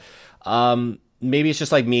to get at. Maybe it's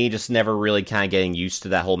just like me just never really kind of getting used to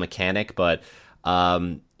that whole mechanic, but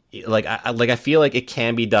I feel like it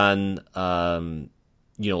can be done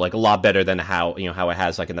like a lot better than how it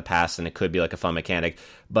has like in the past, and it could be like a fun mechanic.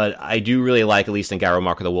 But I do really like, at least in Garou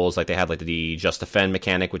Mark of the Wolves, like they had like the just defend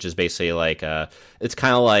mechanic, which is basically like it's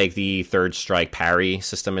kind of like the third strike parry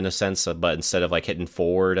system in a sense, but instead of like hitting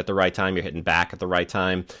forward at the right time, you're hitting back at the right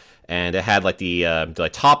time. And it had like the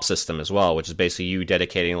top system as well, which is basically you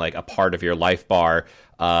dedicating like a part of your life bar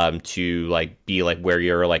to like be like where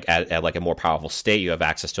you're like at like a more powerful state. You have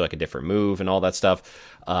access to like a different move and all that stuff.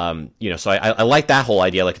 So I like that whole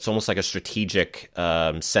idea. Like it's almost like a strategic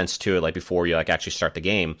sense to it, like before you like actually start the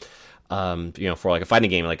game. For like a fighting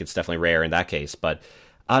game, like it's definitely rare in that case. But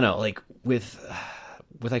I don't know, like with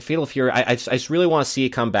like Fatal Fury, I just really want to see it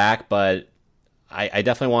come back, but I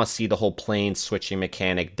definitely want to see the whole plane switching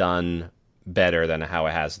mechanic done better than how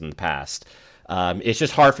it has in the past. It's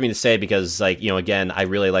just hard for me to say because, like, again, I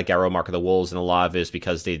really like Garou Mark of the Wolves, and a lot of it is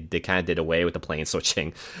because they kind of did away with the plane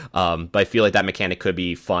switching. But I feel like that mechanic could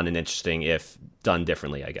be fun and interesting if done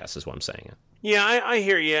differently, I guess, is what I'm saying. Yeah, I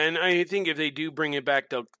hear you, and I think if they do bring it back,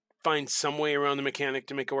 they'll find some way around the mechanic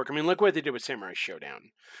to make it work. I mean, look what they did with Samurai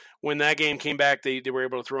Showdown. When that game came back, they were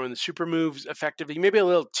able to throw in the super moves effectively, maybe a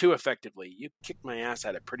little too effectively. You kicked my ass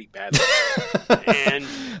at it pretty badly. And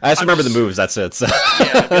I just remember the moves, that's it. So.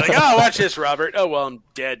 Yeah, I'd be like, oh, watch this, Robert. Oh, well, I'm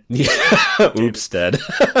dead. Oops, dead.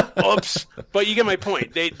 Oops. But you get my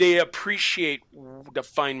point. They appreciate the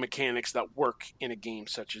fine mechanics that work in a game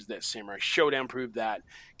such as this. Samurai Showdown proved that.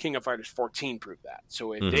 King of Fighters 14 proved that.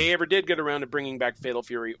 So if they ever did get around to bringing back Fatal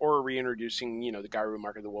Fury or reintroducing, the Garou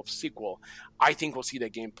Mark of the Wolf sequel, I think we'll see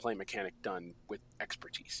that gameplay mechanic done with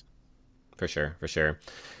expertise. For sure.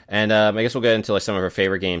 And I guess we'll get into like some of our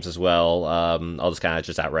favorite games as well. I'll just kind of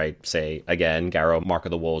just outright say, again, Garou Mark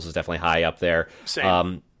of the Wolves is definitely high up there.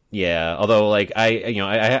 Same. Yeah, although like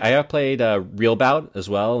I have played Real Bout as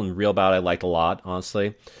well, and Real Bout I liked a lot,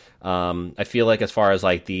 honestly. I feel like as far as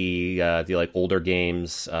like the like older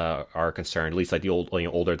games are concerned, at least like the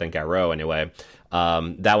older than Garou anyway,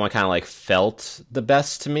 that one kind of like felt the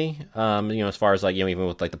best to me. As far as like even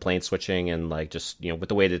with like the plane switching and like just with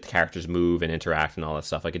the way that the characters move and interact and all that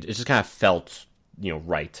stuff, like it just kind of felt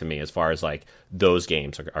right to me as far as like those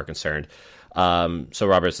games are concerned. So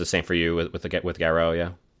Robert, it's the same for you with Garou,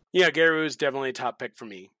 yeah? Yeah, Garou is definitely a top pick for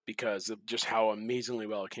me because of just how amazingly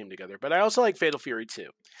well it came together. But I also like Fatal Fury 2.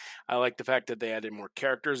 I like the fact that they added more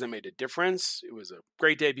characters that made a difference. It was a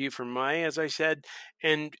great debut for Mai, as I said.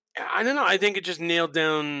 And I don't know, I think it just nailed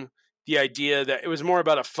down the idea that it was more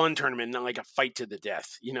about a fun tournament, not like a fight to the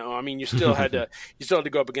death. You still had to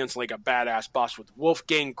go up against like a badass boss with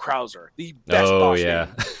Wolfgang Krauser, the best boss name.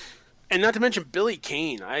 And not to mention Billy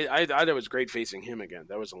Kane. I thought it was great facing him again.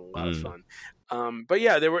 That was a lot of fun. But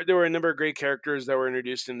yeah, there were a number of great characters that were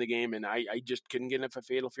introduced in the game, and I just couldn't get enough of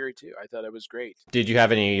Fatal Fury 2. I thought it was great. Did you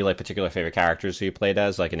have any like particular favorite characters who you played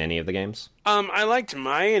as, like in any of the games? I liked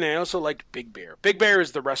Mai, and I also liked Big Bear. Big Bear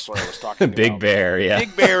is the wrestler I was talking about. Big Bear, yeah.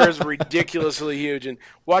 Big Bear is ridiculously huge, and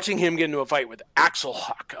watching him get into a fight with Axel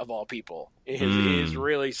Hawk, of all people, is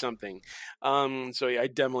really something. So yeah, I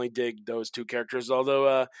definitely dig those two characters,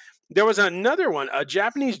 although... there was another one, a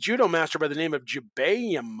Japanese judo master by the name of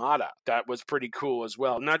Jubei Yamada. That was pretty cool as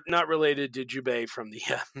well. Not related to Jubei from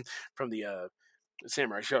the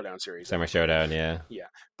Samurai Showdown series. Samurai Showdown, yeah. Yeah,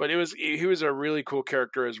 but he was a really cool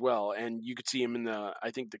character as well, and you could see him in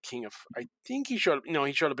he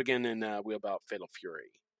showed up again in Wheel About Fatal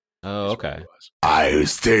Fury. Oh, okay. I'll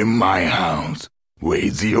stay in my house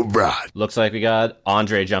with your bride. Looks like we got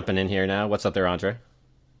Andre jumping in here now. What's up there, Andre?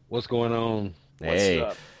 What's going on? Hey.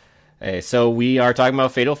 What's up? Hey, so we are talking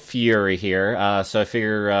about Fatal Fury here. So I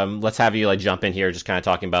figure let's have you like jump in here, just kind of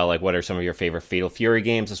talking about like what are some of your favorite Fatal Fury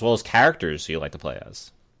games, as well as characters you like to play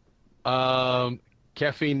as.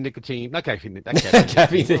 Caffeine, nicotine, not caffeine.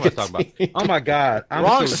 Caffeine, nicotine. What am I talking about? Oh my God!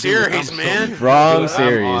 Wrong series, man. Wrong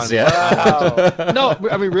series. Yeah. Wow. No,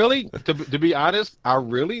 I mean really. To be honest, I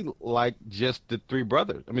really like just the two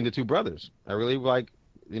brothers. I really like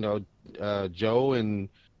Joe and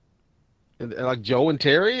like Joe and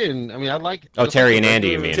Terry, and I mean I like. Oh, Terry and Andy,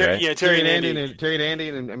 you mean, right? Yeah, Terry and Andy,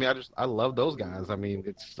 and I mean I love those guys. I mean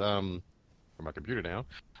it's on my computer now.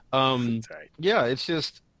 Right. Yeah, it's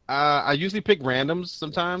just I usually pick randoms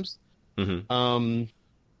sometimes. Mm-hmm.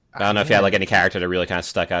 I don't know if you had like any character that really kind of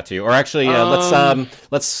stuck out to you, or actually,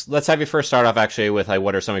 let's have you first start off actually with like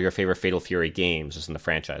what are some of your favorite Fatal Fury games just in the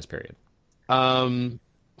franchise period. Fatal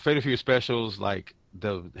Fury specials, like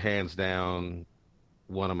the hands down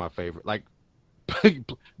one of my favorite. Like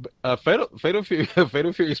Fatal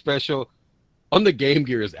Fury special on the Game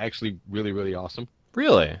Gear is actually really, really awesome.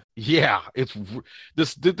 Really? Yeah, it's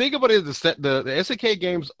the thing about it is the SNK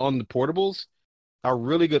games on the portables are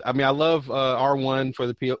really good. I mean, I love R1 for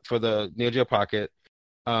the Neo Geo Pocket.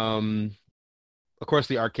 Of course,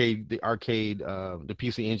 the arcade, the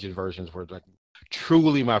PC Engine versions were like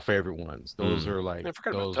truly my favorite ones. Those are like I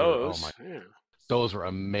forgot about those. Those were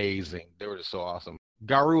amazing. They were just so awesome.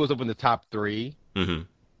 Garou was up in the top 3. Mm-hmm.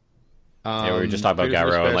 Yeah, we were just talking about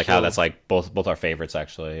Garou and like how that's like both our favorites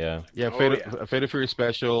actually. Yeah. Yeah, Fatal Fury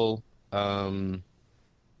Special. I mean,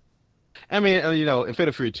 and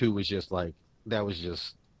Fatal Fury 2 was just like that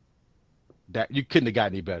you couldn't have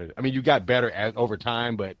got any better. I mean, you got better over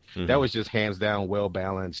time, but that was just hands down well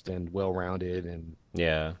balanced and well rounded. And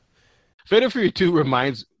yeah, Fatal Fury 2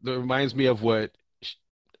 reminds me of what.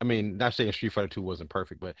 I mean, not saying Street Fighter 2 wasn't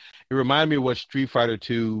perfect, but it reminded me of what Street Fighter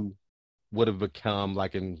 2 would have become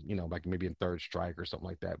like like maybe in Third Strike or something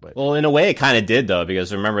like that. But well, in a way it kind of did though,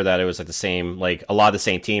 because remember that it was like the same, like a lot of the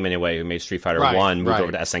same team anyway who made Street Fighter 1 moved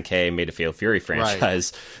over to SNK and made a Fatal Fury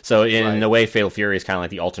franchise. Right. So in a way Fatal Fury is kind of like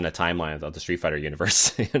the alternate timeline of the Street Fighter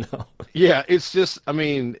universe, Yeah, it's just a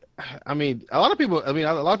lot of people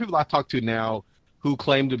I talk to now who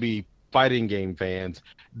claim to be fighting game fans,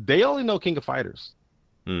 they only know King of Fighters.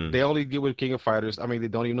 They only get with King of Fighters. I mean, they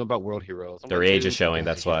don't even know about World Heroes. Their age is showing,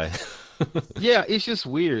 that's why. Yeah, it's just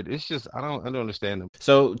weird. It's just I don't understand them.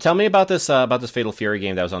 So tell me about this Fatal Fury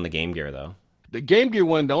game that was on the Game Gear though. The Game Gear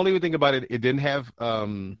one, the only thing about it didn't have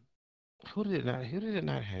who did it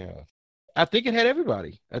not have? I think it had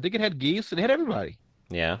everybody. I think it had Geese. It had everybody.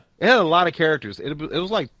 Yeah. It had a lot of characters. It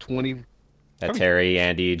was like 20. Terry,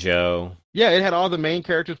 Andy, Joe. Yeah, it had all the main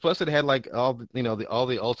characters. Plus, it had like all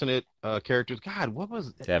the alternate characters. God, what was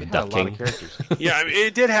it? It had a lot of characters. Yeah, I mean,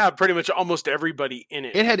 it did have pretty much almost everybody in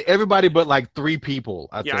it. It had everybody but like 3 people.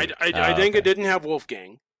 I think it didn't have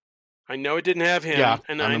Wolfgang. I know it didn't have him,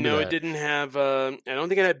 and I know it didn't have. I don't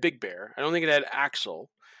think it had Big Bear. I don't think it had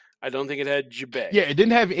Axel. I don't think it had Jabei. Yeah, it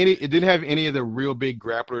didn't have any. It didn't have any of the real big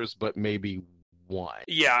grapplers, but maybe one.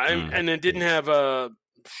 Yeah, and it didn't have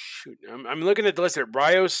shoot. I'm looking at the list here.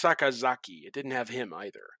 Ryo Sakazaki. It didn't have him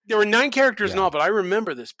either. There were 9 characters in all, but I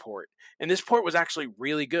remember this port, and this port was actually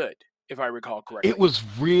really good, if I recall correctly. It was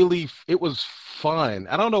fun.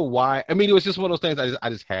 I don't know why. I mean, it was just one of those things. I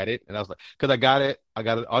just had it, and I was like, because I got it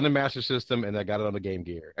on the Master System, and I got it on the Game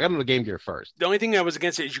Gear. I got it on the Game Gear first. The only thing that was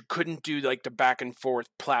against it is you couldn't do like the back and forth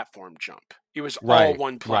platform jump. It was all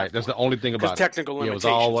one platform. Right, that's the only thing about it. Technical limitations,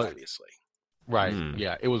 obviously. Right,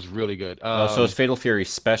 yeah, it was really good. So it's Fatal Fury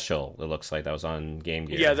Special. It looks like that was on Game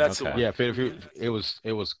Gear. Yeah, that's the one. Yeah, Fatal Fury.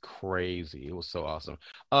 It was crazy. It was so awesome.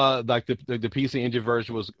 Like the PC Engine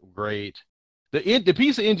version was great. The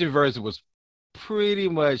PC Engine version was pretty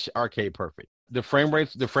much arcade perfect. The frame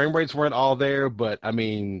rates weren't all there, but I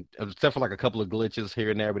mean, except for like a couple of glitches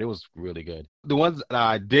here and there, but it was really good. The ones that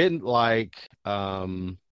I didn't like, I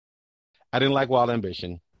didn't like Wild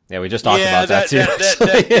Ambition. Yeah, we just talked about that too.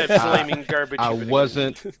 That flaming garbage. I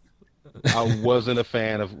wasn't a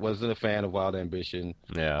fan of Wild Ambition.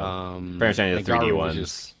 Yeah, pretty much any of the 3D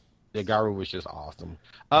ones. Garu was just awesome.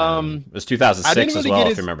 It was 2006 as well,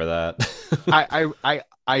 if you remember that.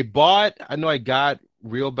 I got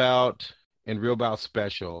Real Bout and Real Bout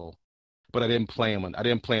Special, but I didn't play them. I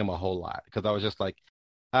didn't play them a whole lot because I was just like,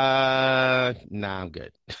 nah, I'm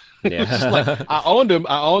good. Yeah. Like, I owned them,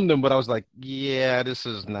 but I was like, yeah, this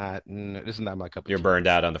is not my cup of tea. You're burned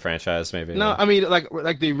out on the franchise, maybe. No, I mean, like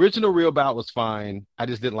the original Real Bout was fine. I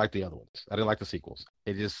just didn't like the other ones. I didn't like the sequels.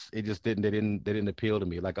 It just didn't appeal to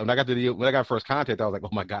me. Like when I got First Contact, I was like,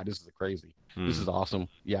 oh my god, this is crazy. This is awesome.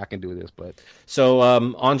 Yeah, I can do this. But so,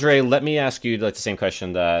 Andre, let me ask you like the same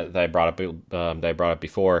question that I brought up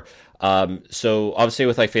before. So obviously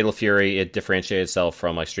with like Fatal Fury, it differentiated itself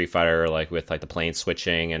from like Street Fighter, like with like the plane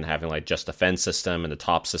switching and having like just defense system and the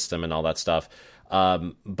top system and all that stuff.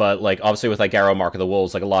 But like obviously with like Garou Mark of the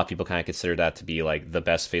Wolves, like a lot of people kind of consider that to be like the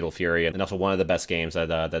best Fatal Fury and also one of the best games that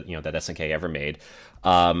SNK ever made.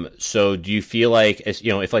 So do you feel like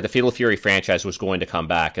if like the Fatal Fury franchise was going to come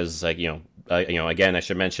back, as like again, I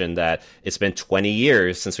should mention that it's been 20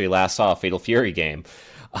 years since we last saw a Fatal Fury game.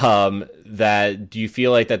 That do you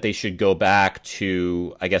feel like that they should go back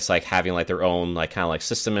to, I guess, like having like their own like kind of like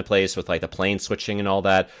system in place with like the plane switching and all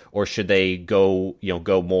that, or should they go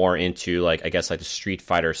more into like, I guess, like the Street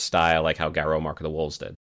Fighter style, like how Garou Mark of the Wolves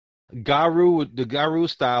did? The Garou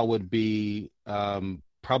style would be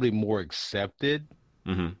probably more accepted.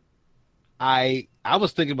 Mm-hmm. I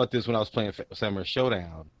was thinking about this when I was playing Samurai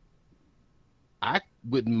Showdown. I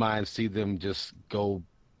wouldn't mind see them just go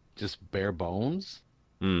bare bones.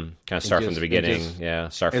 Kind of start from the beginning,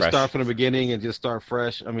 start fresh. Start from the beginning and just start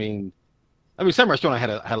fresh. I mean, Samurai Showdown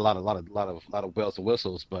had a lot of bells and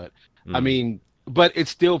whistles, but I mean, but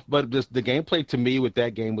it's still, the gameplay to me with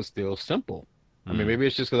that game was still simple. I mean, maybe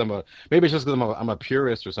it's just because I'm a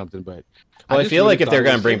purist or something, but I feel like if they're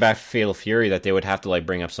going to bring back Fatal Fury, that they would have to like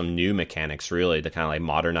bring up some new mechanics really to kind of like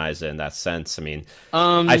modernize it in that sense. I mean,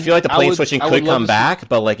 I feel like the plane switching could come back,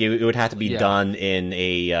 but like it would have to be done in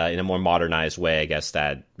a more modernized way. I guess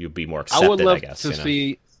that you'd be more accepted. I would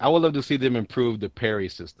love to see them improve the parry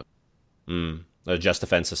system. The just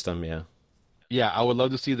defense system, yeah. Yeah, I would love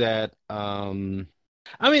to see that. I mean,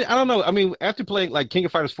 I don't know. I mean, after playing like King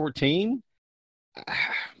of Fighters 14.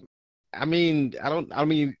 I mean,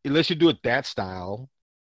 unless you do it that style.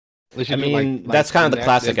 That's kind of the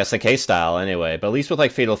classic SNK style anyway. But at least with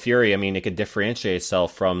like Fatal Fury, I mean, it could differentiate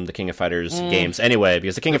itself from the King of Fighters games anyway,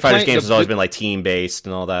 because the King of Fighters games has always been like team based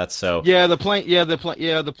and all that. So the plane,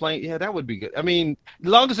 that would be good. I mean, as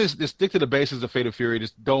long as they stick to the basis of Fatal Fury,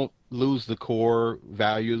 just don't lose the core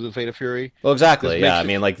values of Fatal Fury. Well, exactly. Yeah, I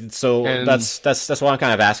mean, like, so that's what I'm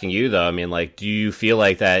kind of asking you though. I mean, like, do you feel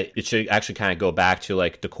like that it should actually kind of go back to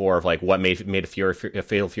like the core of like what made a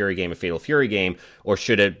Fatal Fury game a Fatal Fury game, or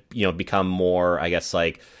should it become more, I guess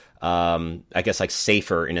like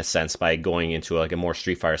safer in a sense by going into like a more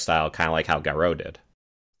Street Fighter style, kind of like how Garou did?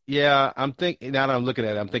 Yeah, I'm thinking now that I'm looking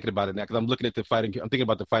at it. I'm thinking about it now because I'm looking at the fighting. I'm thinking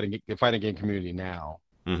about the fighting game community now.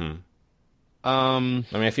 Mm-hmm. I mean,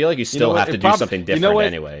 I feel like you still have to do something different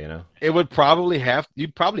anyway. It would probably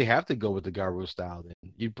you'd probably have to go with the Garou style. Then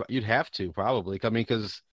you'd have to probably. I mean, when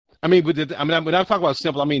I'm talking about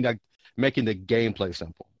simple, I mean like making the gameplay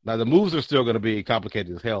simple. Now the moves are still going to be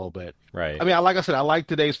complicated as hell, but right. I mean, like I said, I like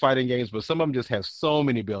today's fighting games, but some of them just have so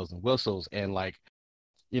many bells and whistles and like,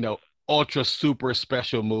 ultra super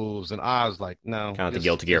special moves, and I was like, no. Kind of the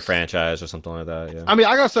Guilty Gear franchise or something like that. Yeah. I mean,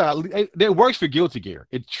 like I said, it works for Guilty Gear.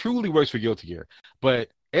 It truly works for Guilty Gear. But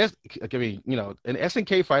in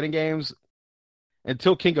SNK fighting games,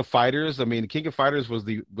 until King of Fighters. I mean, King of Fighters was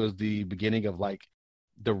the beginning of like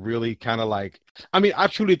the really kind of like. I mean, I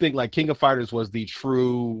truly think like King of Fighters was the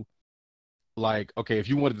true. Like, okay, if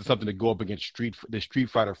you wanted something to go up against the Street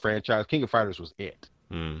Fighter franchise, King of Fighters was it.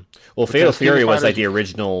 Well, Because Fatal King of Fury was Fighters like the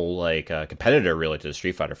original like competitor really to the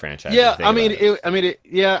Street Fighter franchise. Yeah, if you think about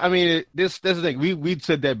it. That's the thing. We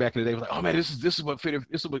said that back in the day. We're like, oh man, this is what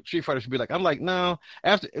Street Fighter should be like. I'm like, no,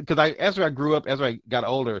 after I grew up, as I got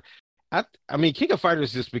older, I mean, King of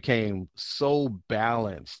Fighters just became so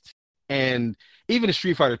balanced, and even the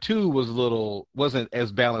Street Fighter 2 wasn't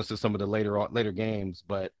as balanced as some of the later games,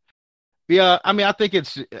 but. Yeah, I mean, if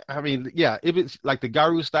it's like the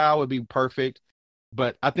Garou style would be perfect,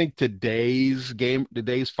 but I think today's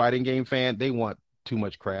fighting game fan, they want too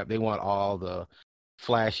much crap. They want all the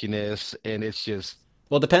flashiness, and it's just.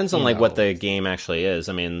 Well, it depends on like what the game actually is.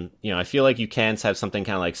 I mean, I feel like you can have something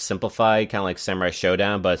kind of like simplified, kind of like Samurai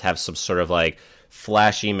Showdown, but have some sort of like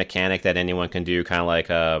flashy mechanic that anyone can do, kind of like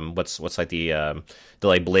what's like the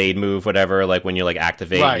like blade move, whatever, like when you like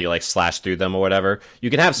activate and you like slash through them or whatever. You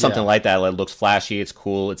can have something like that. It looks flashy, it's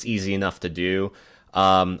cool, it's easy enough to do.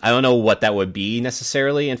 I don't know what that would be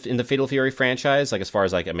necessarily in the Fatal Fury franchise, like as far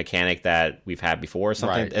as like a mechanic that we've had before or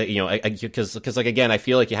something. Because like again, I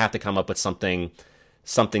feel like you have to come up with something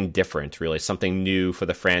different, really, something new for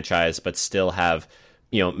the franchise, but still have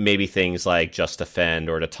maybe things like Just Defend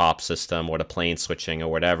or the top system or the plane switching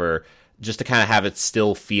or whatever, just to kind of have it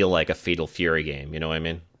still feel like a Fatal Fury game. You know what I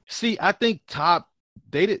mean? See, I think Top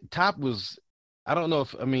was. I don't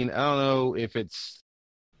know if it's.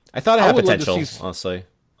 I thought it had potential, honestly.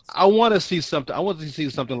 I want to see something. I want to see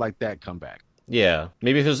something like that come back. Yeah,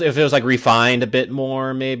 maybe if it was like refined a bit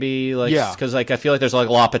more, maybe like because like I feel like there's like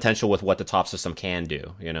a lot of potential with what the top system can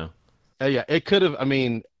do. Yeah, it could have. I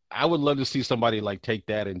mean, I would love to see somebody like take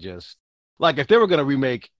that and just like if they were going to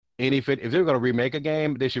remake if they were going to remake a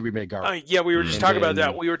game, they should remake Garou. Yeah, we were just talking about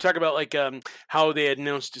that. We were talking about like how they had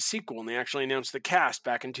announced a sequel, and they actually announced the cast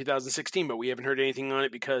back in 2016, but we haven't heard anything on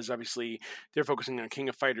it because obviously they're focusing on King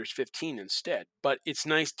of Fighters 15 instead. But it's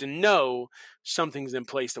nice to know something's in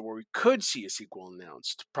place where we could see a sequel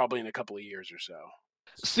announced, probably in a couple of years or so.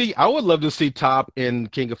 See, I would love to see Top in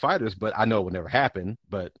King of Fighters, but I know it would never happen.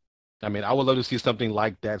 But I mean, I would love to see something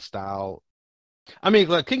like that style. I mean,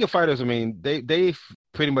 like King of Fighters, I mean, they've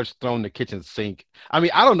pretty much thrown the kitchen sink. I mean,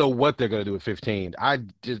 I don't know what they're going to do with 15. I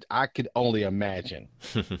could only imagine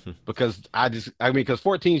because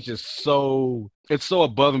 14 is just it's so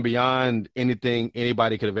above and beyond anything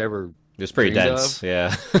anybody could have ever. It's pretty dense.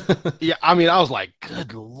 Yeah. Yeah. I mean, I was like,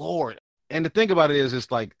 good Lord. And the thing about it is,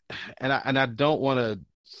 it's like, and I don't want to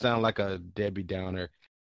sound like a Debbie Downer.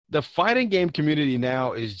 The fighting game community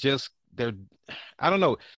now is just I don't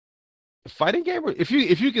know. Fighting game. If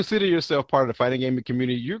you consider yourself part of the fighting game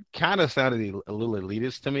community, you're kind of sounding a little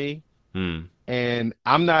elitist to me. And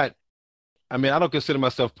I'm not. I mean, I don't consider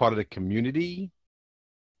myself part of the community,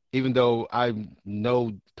 even though I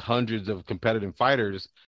know hundreds of competitive fighters.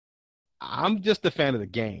 I'm just a fan of the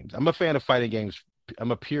games. I'm a fan of fighting games.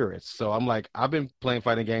 I'm a purist, so I'm like I've been playing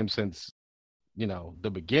fighting games since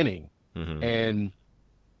the beginning, and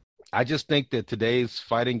I just think that today's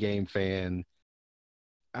fighting game fan.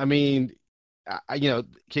 I mean,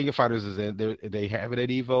 King of Fighters is in there. They have it at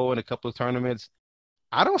Evo and a couple of tournaments.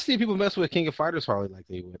 I don't see people mess with King of Fighters hardly like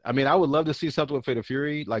they would. I mean, I would love to see something with Fatal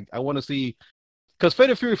Fury. Like, I want to see because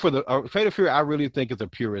Fatal Fury, I really think is a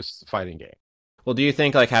purist fighting game. Well, do you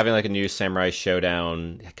think like having like a new Samurai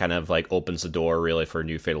Showdown kind of like opens the door really for a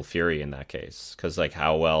new Fatal Fury in that case? Because like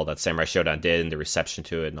how well that Samurai Showdown did and the reception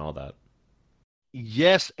to it and all that.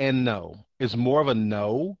 Yes and no. It's more of a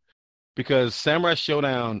no. Because Samurai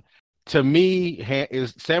Showdown, to me,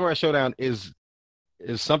 is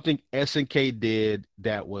something SNK did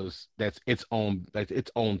that's its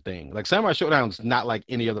own thing. Like Samurai Showdown's not like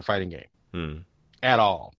any other fighting game at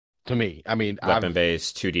all to me. I mean,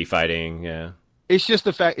 weapon-based 2D fighting, yeah. It's just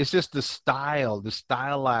the fact. It's just the style, the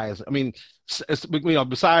stylized. I mean,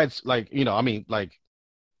 besides like I mean, like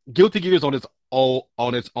Guilty Gear is on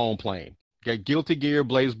its own plane. Okay, Guilty Gear,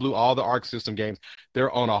 Blaze Blue, all the Arc System games, they're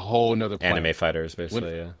on a whole nother planet. Anime fighters,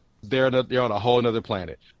 basically, yeah. They're on a whole nother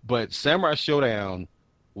planet. But Samurai Showdown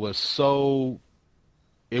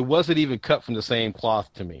it wasn't even cut from the same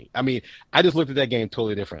cloth to me. I mean, I just looked at that game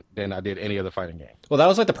totally different than I did any other fighting game. Well, that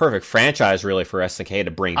was like the perfect franchise, really, for SNK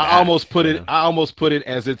to bring back. I almost put it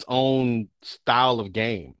as its own style of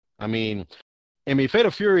game. I mean, Fatal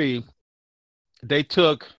Fury, they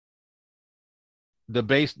took the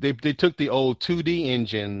base. They took the old 2D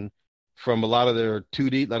engine from a lot of their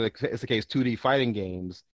 2D, like SNK's 2D fighting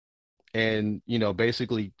games, and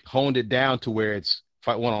basically honed it down to where it's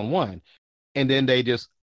fight one-on-one. and then they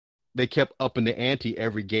kept upping the ante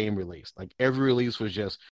every game release. Like every release was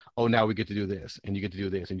just, oh, now we get to do this, and you get to do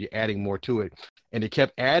this, and you're adding more to it, and they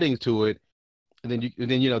kept adding to it, and then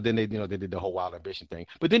they did the whole Wild Ambition thing.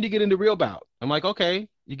 But then you get into Real Bout. I'm like, okay,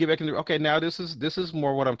 you get back into okay, now this is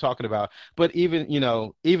more what I'm talking about. But even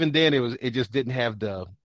then it just didn't have the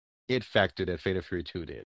it factor that Fatal Fury 2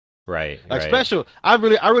 did. Right. Special, I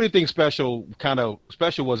really think Special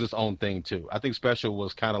was its own thing too. I think Special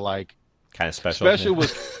was kind of special. Special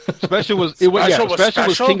was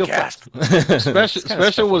King of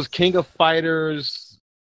Special was King of Fighters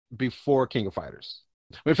before King of Fighters.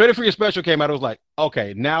 When Fatal Fury Special came out, it was like,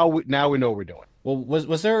 okay, now we know what we're doing. Well,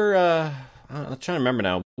 was there? I'm trying to remember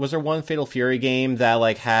now. Was there one Fatal Fury game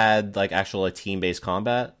that had actual team-based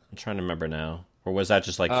combat? I'm trying to remember now. Or was that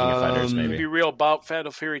just King of Fighters? Maybe. Be Real Bout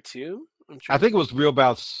Fatal Fury 2. I think it was Real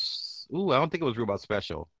Bout. I don't think it was Real Bout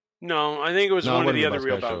Special. No, I think it was one of the other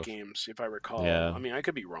Real Bout games, if I recall. Yeah. I mean, I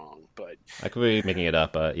could be wrong, but I could be making it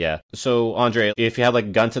up, but yeah. So, Andre, if you had a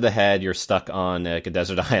gun to the head, you're stuck on a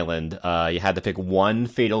desert island, you had to pick one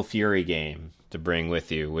Fatal Fury game to bring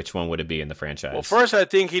with you. Which one would it be in the franchise? Well, first, I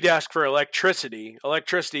think he'd ask for electricity.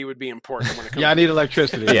 Electricity would be important when it comes I need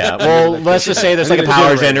electricity. Yeah, well, let's just say there's a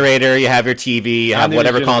power generator, you have your TV, you have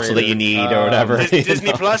whatever console that you need or whatever.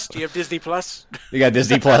 Disney Plus? Do you have Disney Plus? You got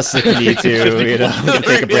Disney Plus if you need to, you can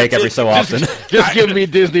take a break every so often. Just give me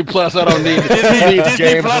Disney Plus, I don't need Disney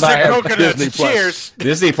games, Plus and coconuts. Disney Plus. Cheers.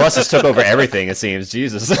 Disney Plus has took over everything, it seems.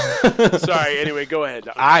 Jesus. Sorry, anyway, go ahead.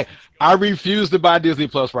 I refuse to buy Disney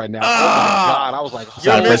Plus right now. Oh my God, I was like,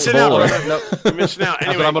 you're missing out. No, you're missing out.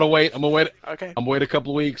 Anyway, I'm gonna wait. Okay. I'm gonna wait a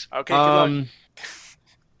couple of weeks. Okay. Good luck.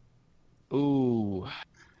 Ooh.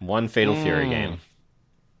 One Fatal Fury game.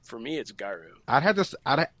 For me, it's Garou. I'd have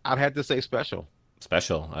to say Special.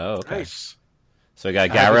 Special. Oh, okay. Nice. So we got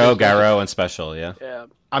Garou, and Special. Yeah. Yeah.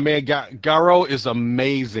 I mean, Garou is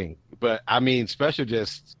amazing, but I mean, Special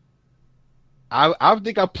just. I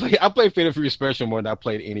think I played Fatal Fury Special more than I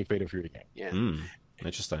played any Fatal Fury game. Yeah.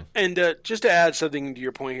 Interesting. And just to add something to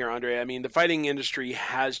your point here, Andre, I mean, the fighting industry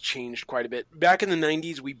has changed quite a bit. Back in the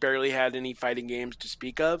 90s, we barely had any fighting games to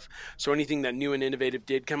speak of. So anything that new and innovative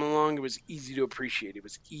did come along, it was easy to appreciate. It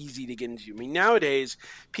was easy to get into. I mean, nowadays,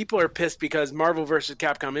 people are pissed because Marvel vs.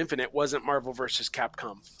 Capcom Infinite wasn't Marvel vs.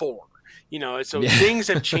 Capcom 4. So things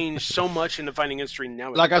have changed so much in the fighting industry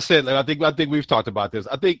now. Like I said, I think we've talked about this.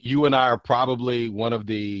 I think you and I are probably one of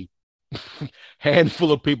the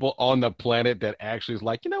handful of people on the planet that actually is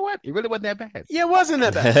like, you know what? It really wasn't that bad. Yeah, it wasn't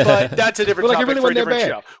that bad. But that's a different topic for a different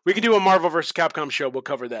show. We can do a Marvel vs. Capcom show. We'll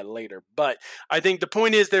cover that later. But I think the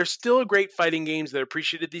point is there's still great fighting games that are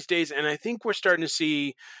appreciated these days. And I think we're starting to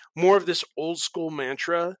see more of this old school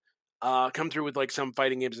mantra come through with some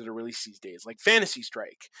fighting games that are released these days, like Fantasy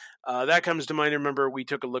Strike. That comes to mind. I remember we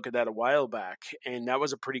took a look at that a while back, and that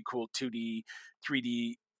was a pretty cool 2D,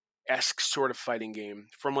 3D-esque sort of fighting game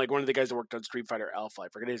from one of the guys that worked on Street Fighter Alpha. I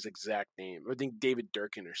forget his exact name. I think David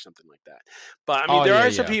Durkin or something like that. But I mean, there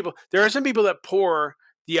are some people that pour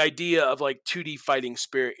the idea of 2D fighting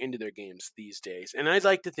spirit into their games these days. And I'd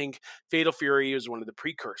like to think Fatal Fury is one of the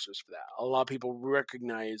precursors for that. A lot of people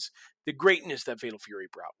recognize the greatness that Fatal Fury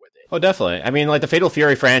brought with it. Oh, definitely. I mean, the Fatal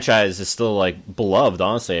Fury franchise is still beloved,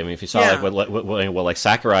 honestly. I mean, if you saw what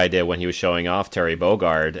Sakurai did when he was showing off Terry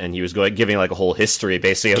Bogard, and he was giving a whole history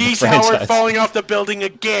basically of the franchise. Howard falling off the building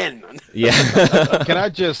again. Yeah. Can I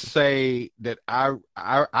just say that I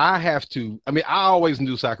have to? I mean, I always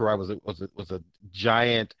knew Sakurai was a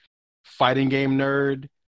giant fighting game nerd,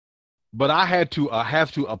 but I have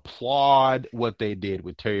to applaud what they did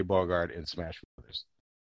with Terry Bogard and Smash Brothers.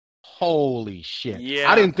 Holy shit.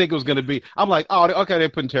 Yeah. I didn't think it was going to be. I'm like, oh, okay, they're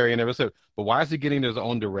putting Terry in there. But why is he getting his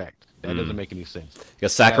own direct? That doesn't make any sense.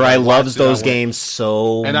 Because Sakurai loves those games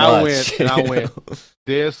so much. I went,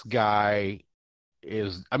 this guy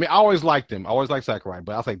is, I mean, I always liked him. I always liked Sakurai.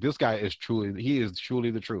 But I was like, this guy is truly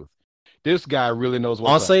the truth. This guy really knows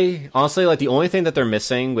what's up. Honestly, the only thing that they're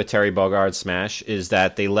missing with Terry Bogard's Smash is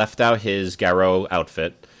that they left out his Garou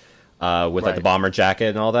outfit with the bomber jacket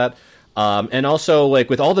and all that. And also,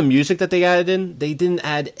 with all the music that they added in, they didn't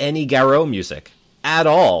add any Garou music at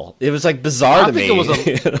all. It was bizarre to me.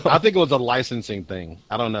 I think it was a licensing thing.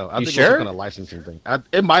 I don't know. I think sure? it was a licensing thing.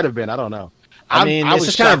 It might have been. I don't know. I mean, it's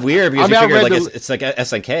just kind of weird because you figure it's like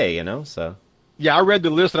SNK, so. Yeah, I read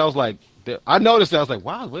the list and I was like, I noticed that. I was like,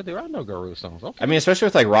 wow, there are no Garou songs. Okay. I mean, especially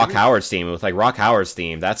with Rock Howard's theme. With Rock Howard's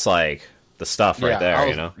theme, that's the stuff right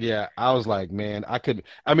there, Yeah, I was like, man, I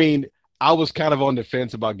was kind of on the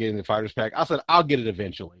fence about getting the Fighters Pack. I said, I'll get it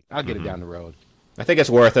eventually. I'll get it down the road. I think it's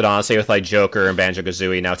worth it, honestly, with like Joker and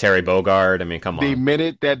Banjo-Kazooie, now Terry Bogard. I mean, come on. The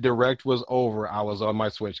minute that Direct was over, I was on my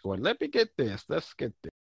Switch going, let me get this. Let's get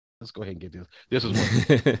this. Let's go ahead and get this. This is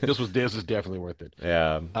worth it. This is definitely worth it.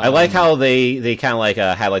 Yeah, I like how they kind of like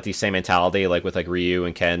had like the same mentality, like with like Ryu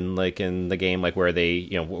and Ken, like in the game, like where they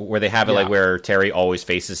where they have it like where Terry always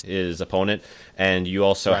faces his opponent, and you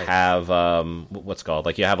also have what's called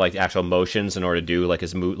like you have like actual motions in order to do like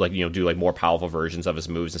his move, like do like more powerful versions of his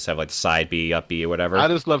moves instead of like the side B, up B, or whatever. I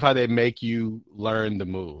just love how they make you learn the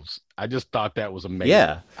moves. I just thought that was amazing.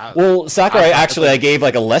 Yeah. Well, Sakurai I gave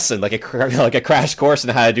like a lesson, like a crash course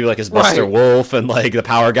on how to do like his Buster Wolf and like the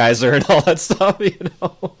Power Geyser and all that stuff.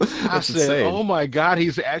 I said, insane. Oh my God,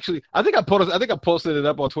 he's actually. I think I posted it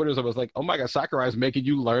up on Twitter. So I was like, oh my God, Sakurai is making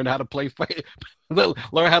you learn how to play Fatal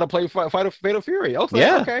Fury. I was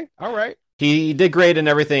like, okay, all right. He did great in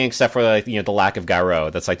everything except for like the lack of Gyro.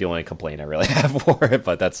 That's like the only complaint I really have for it,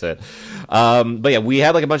 but that's it. But yeah, we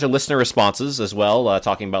had like a bunch of listener responses as well,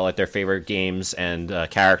 talking about like their favorite games and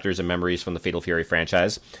characters and memories from the Fatal Fury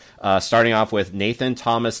franchise. Starting off with Nathan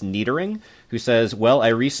Thomas Niedering, who says, "Well, I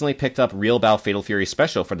recently picked up Real Bout Fatal Fury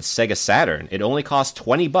Special for the Sega Saturn. It only cost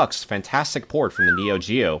 $20. Fantastic port from the Neo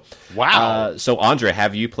Geo." Wow. So Andre,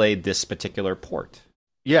 have you played this particular port?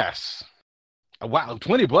 Yes. Wow,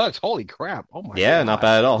 $20! Holy crap! Oh my God. Yeah, not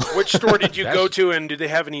bad at all. Which store did you go to, and do they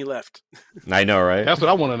have any left? I know, right? That's what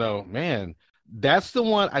I want to know, man. That's the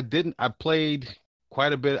one I didn't. I played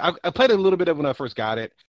quite a bit. I played a little bit of when I first got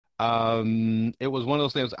it. It was one of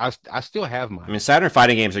those things. I still have mine. I mean, Saturn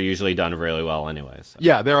fighting games are usually done really well, anyways. So.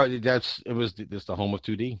 Yeah, there are. It's the home of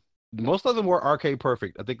 2D. Most of them were arcade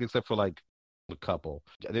perfect, I think, except for like a couple.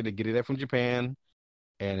 I did get it from Japan,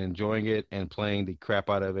 and enjoying it and playing the crap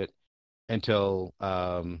out of it. Until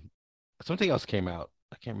something else came out.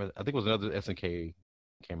 I can't remember. I think it was another SNK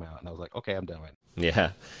came out, and I was like, okay, I'm done with it.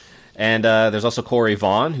 Yeah. And there's also Corey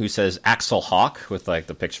Vaughn, who says Axel Hawk, with like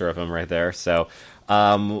the picture of him right there. So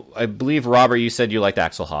I believe, Robert, you said you liked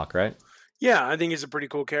Axel Hawk, right? Yeah, I think he's a pretty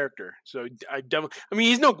cool character. So I mean,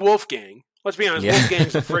 he's no Wolfgang. Let's be honest,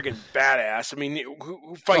 Wolfgang's a friggin' badass. I mean,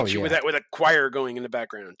 who fights you with a choir going in the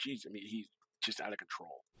background? Jeez, I mean, he's just out of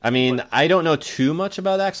control. I mean, I don't know too much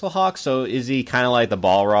about Axel Hawk, so is he kind of like the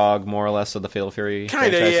Balrog, more or less, of the Fatal Fury?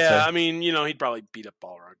 Kind of, yeah. I mean, he'd probably beat up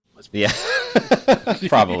Balrog. Yeah,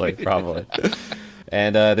 probably.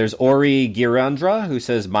 And there's Ori Girandra, who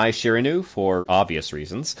says My Shirinu, for obvious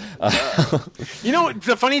reasons.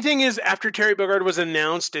 The funny thing is, after Terry Bogard was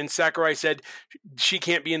announced and Sakurai said she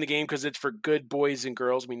can't be in the game because it's for good boys and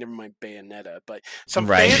girls, I mean, never mind Bayonetta, but some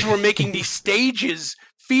fans were making these stages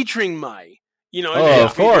featuring Mai.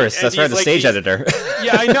 Of course. That's right, the stage editor.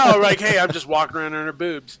 Yeah, I know. Like, hey, I'm just walking around on her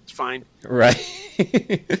boobs. It's fine. Right.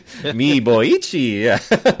 Me Boichi.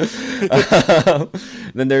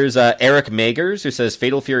 Then there's Eric Magers, who says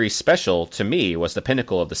Fatal Fury Special, to me, was the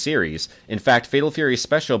pinnacle of the series. In fact, Fatal Fury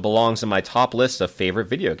Special belongs in my top list of favorite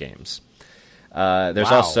video games.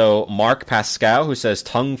 There's also Mark Pascal, who says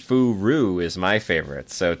Tung Fu Roo is my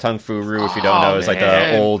favorite. So Tung Fu Roo, if you don't know, is like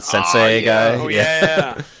the old sensei guy. Oh,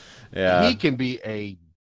 yeah. Yeah, he can be a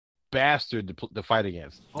bastard to fight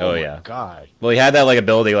against. Oh my God! Well, he had that like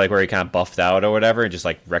ability, like where he kind of buffed out or whatever, and just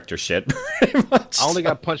like wrecked her shit. Pretty much. I only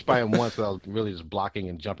got punched by him once, but I was really just blocking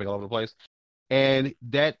and jumping all over the place, and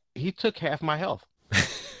that he took half my health.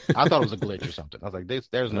 I thought it was a glitch or something. I was like,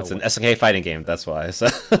 "There's no." It's an SNK fighting game. That's why. So.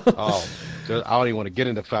 I don't even want to get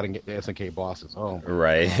into fighting the SNK bosses. Oh,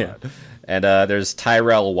 right. And there's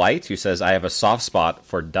Tyrell White, who says, "I have a soft spot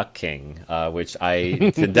for Duck King," which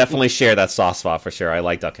I can definitely share that soft spot for sure. I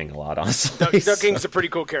like Duck King a lot, honestly. Duck King's a pretty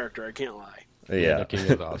cool character. I can't lie. Yeah, Duck King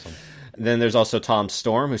is awesome. Then there's also Tom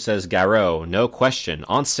Storm, who says, Garou, no question,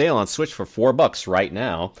 on sale on Switch for $4 right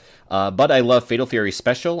now. But I love Fatal Fury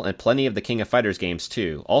Special and plenty of the King of Fighters games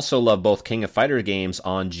too. Also love both King of Fighters games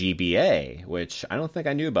on GBA, which I don't think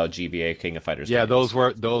I knew about GBA King of Fighters. Yeah, games.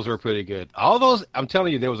 those were pretty good. All those, I'm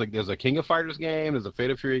telling you, there's a King of Fighters game, there's a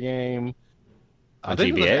Fatal Fury game. On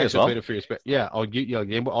GBA as well? Fatal Fury,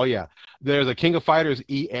 Game Boy. Oh yeah, there's a King of Fighters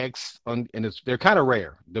EX, and they're kind of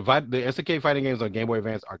rare. The SNK fighting games on Game Boy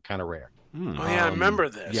Advance are kind of rare. Oh yeah, I remember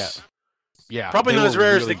this. Yeah, probably not as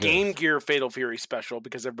rare as the Game Gear Fatal Fury Special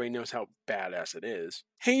because everybody knows how badass it is.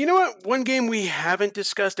 Hey, you know what? One game we haven't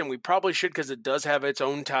discussed, and we probably should because it does have its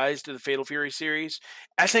own ties to the Fatal Fury series,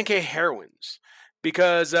 SNK Heroines.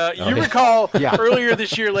 Because you recall earlier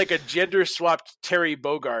this year, like a gender-swapped Terry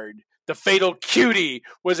Bogard, the Fatal Cutie,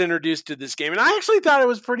 was introduced to this game, and I actually thought it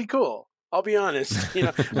was pretty cool. I'll be honest.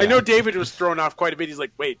 I know David was thrown off quite a bit. He's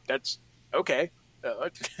like, "Wait, that's okay."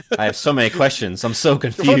 I have so many questions. I'm so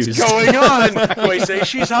confused. What's going on? Do I say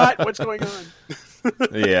she's hot? What's going on?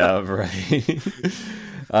 Yeah, right.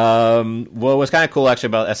 Well, what's kind of cool actually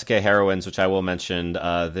about SNK Heroines, which I will mention,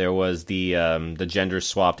 there was the gender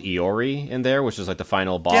swapped Iori in there, which was like the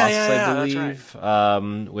final boss, I believe. That's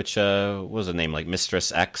right. Which what was the name, like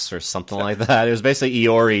Mistress X or something like that. It was basically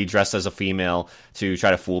Iori dressed as a female to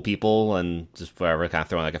try to fool people and just whatever, kind of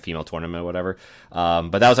throwing like a female tournament or whatever.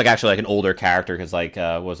 But that was like actually like an older character because like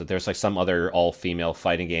there's like some other all female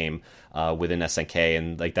fighting game within SNK,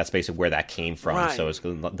 and like that's basically where that came from. Right. So it's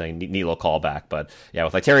a neat little callback. But yeah,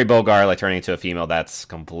 with like Terry Bogard like turning into a female, that's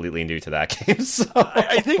completely new to that game. So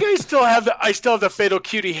I think I still have the Fatal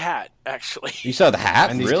Cutie hat. Actually, you still have the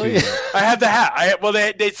hat? Really? I have the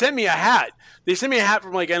hat. They sent me a hat. They sent me a hat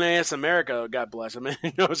from like NIS America. God bless them.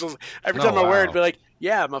 Every time I wear it, it'd be like,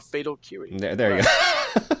 yeah, I'm a Fatal Cutie. There you go.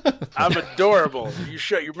 I'm adorable. You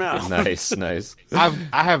shut your mouth. Nice.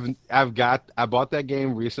 I bought that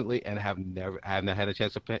game recently and haven't had a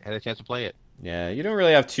chance to play it. Yeah, you don't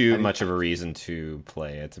really have too much of a reason to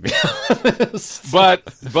play it, to be honest.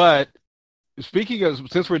 But speaking of,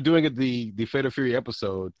 since we're doing it the Fatal Fury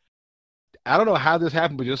episode, I don't know how this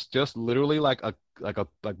happened, but just literally like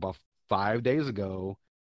about 5 days ago,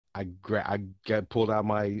 I pulled out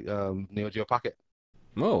my Neo Geo Pocket.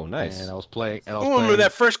 Oh, nice! And I was playing. Remember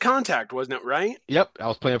that First Contact, wasn't it? Right? Yep, I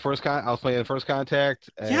was playing First Contact.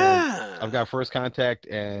 And yeah, I've got First Contact,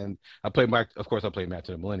 and I played Match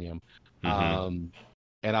to the Millennium. Mm-hmm.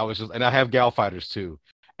 And I have Gal Fighters too.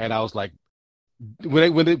 And I was like,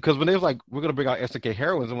 when they was like, we're gonna bring out SNK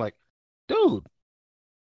Heroines, I'm like, dude,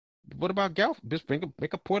 what about Gal? Just make a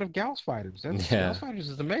port of Gal Fighters. Gal Fighters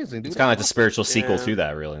is amazing, dude. It's kind of like the spiritual sequel to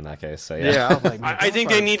that, really, in that case. So yeah, I was like, I think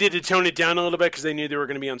they needed to tone it down a little bit because they knew they were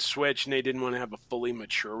going to be on Switch and they didn't want to have a fully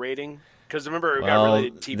mature rating. Because remember,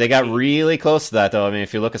 they got really close to that, though. I mean,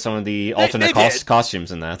 if you look at some of the alternate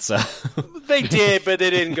costumes in that, so they did, but they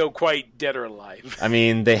didn't go quite dead or alive. I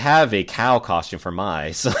mean, they have a cow costume for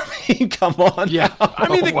Mai, so I mean, come on. Yeah, I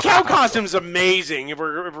mean, the cow costume's amazing. If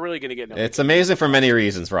we're really going to get into it's amazing for many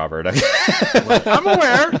reasons, Robert. I'm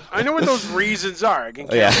aware. I know what those reasons are. I can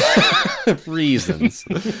reasons.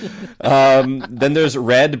 Then there's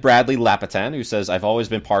Red Bradley Lapitan, who says, "I've always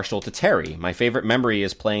been partial to Terry. My favorite memory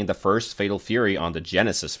is playing the first Fatal Fury on the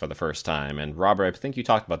Genesis for the first time." And Robert, I think you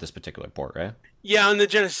talked about this particular port, right? Yeah, on the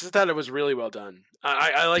Genesis, I thought it was really well done.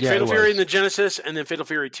 I like Fatal Fury in the Genesis, and then Fatal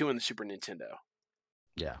Fury 2 on the Super Nintendo.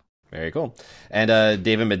 Yeah. Very cool. And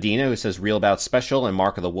David Medina, who says, "Real Bout Special and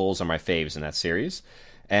Mark of the Wolves are my faves in that series."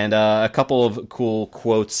 And a couple of cool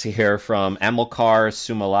quotes here from Amilcar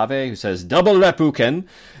Sumalave, who says, "Double Reppuken."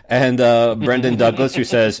 And Brendan Douglas, who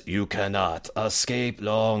says, "You cannot escape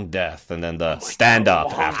long death." And then the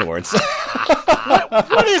stand-up afterwards.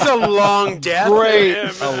 What is a long death? Great,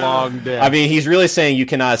 a long death. I mean, he's really saying you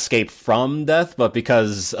cannot escape from death, but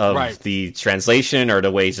because of the translation or the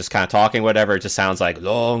way he's just kind of talking, whatever, it just sounds like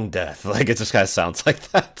long death. Like, it just kind of sounds like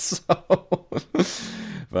that, so...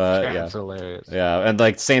 But that's hilarious. Yeah, and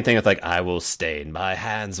like same thing with like, "I will stain my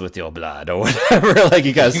hands with your blood," or whatever. Like,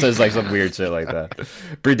 you guys says like some weird shit like that.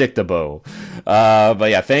 Predictable. But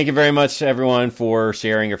yeah, thank you very much everyone for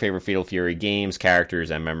sharing your favorite Fatal Fury games, characters,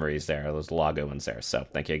 and memories there. There's a lot of good ones there. So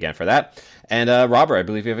thank you again for that. And Robert, I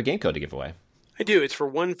believe you have a game code to give away. I do. It's for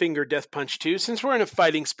One Finger Death Punch 2. Since we're in a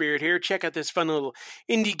fighting spirit here, check out this fun little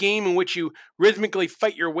indie game in which you rhythmically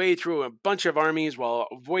fight your way through a bunch of armies while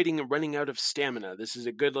avoiding running out of stamina. This is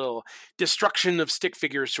a good little destruction of stick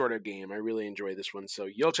figures sort of game. I really enjoy this one, so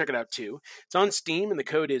you'll check it out too. It's on Steam, and the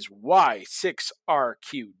code is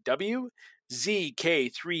Y6RQW.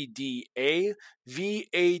 ZK3DA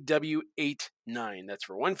VAW89. That's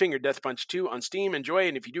for One Finger Death Punch 2 on Steam. Enjoy,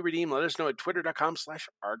 and if you do redeem, let us know at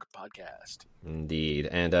twitter.com/ArgPodcast. Indeed.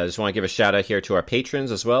 And I just want to give a shout out here to our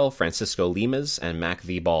patrons as well, Francisco Limas and Mac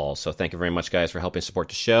V Ball. So thank you very much, guys, for helping support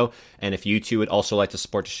the show. And if you too would also like to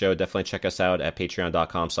support the show, definitely check us out at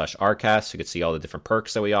patreon.com/Arcast. You can see all the different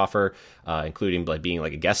perks that we offer, including like being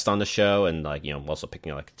like a guest on the show and like, you know, also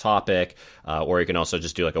picking like a topic, or you can also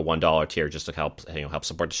just do like a $1 tier just to help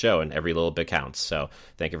support the show, and every little bit counts. So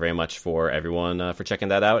thank you very much for everyone for checking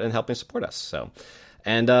that out and helping support us. So,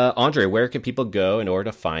 and Andre, where can people go in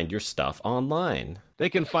order to find your stuff online? They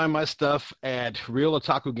can find my stuff at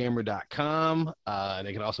realotakugamer.com.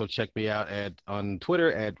 They can also check me out on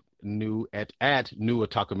Twitter at new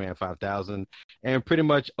Otakuman5000, and pretty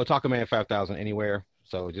much Otakuman5000 anywhere.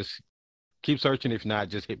 So just keep searching. If not,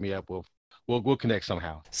 just hit me up. We'll we'll connect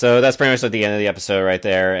somehow. So that's pretty much at the end of the episode right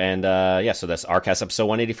there. And so that's Arcast episode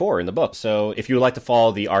 184 in the book. So if you would like to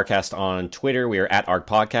follow the Arcast on Twitter, we are at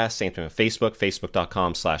ArgPodcast. Same thing on Facebook,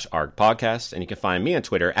 facebook.com/ArgPodcast. And you can find me on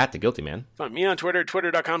Twitter at The Guilty Man. Find me on Twitter,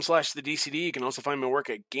 twitter.com/TheDCD. You can also find my work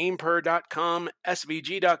at GamePer.com,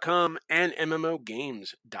 SVG.com, and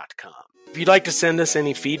MMOGames.com. If you'd like to send us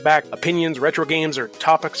any feedback, opinions, retro games, or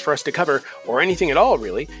topics for us to cover, or anything at all,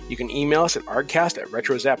 really, you can email us at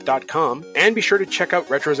argcast@retrozap.com, and be sure to check out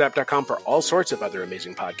retrozap.com for all sorts of other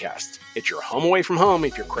amazing podcasts. It's your home away from home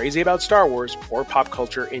if you're crazy about Star Wars or pop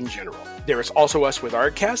culture in general. There is also us with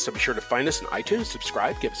Argcast, so be sure to find us on iTunes,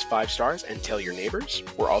 subscribe, give us 5 stars, and tell your neighbors.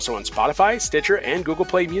 We're also on Spotify, Stitcher, and Google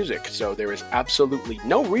Play Music, so there is absolutely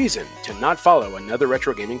no reason to not follow another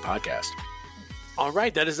retro gaming podcast. All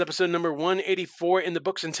right, that is episode number 184 in the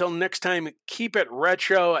books. Until next time, keep it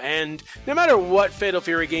retro, and no matter what Fatal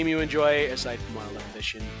Fury game you enjoy, aside from Wildlife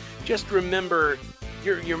Mission, just remember,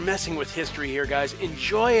 you're messing with history here, guys.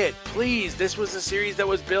 Enjoy it, please. This was a series that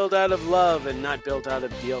was built out of love and not built out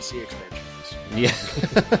of DLC expansions. Yeah.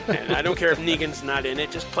 And I don't care if Negan's not in it.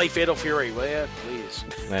 Just play Fatal Fury, will ya? Please.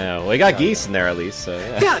 Yeah, we got Geese in there at least. So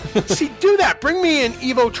yeah, see, do that. Bring me an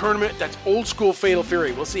Evo tournament that's old school Fatal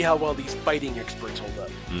Fury. We'll see how well these fighting experts hold up.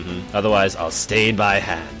 Mm-hmm. Otherwise, I'll stain my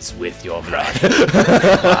hands with your blood.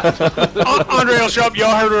 Andre will show up.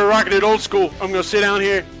 Y'all heard we're rocking it old school. I'm going to sit down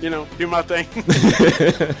here, do my thing.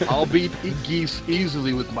 I'll beat Geese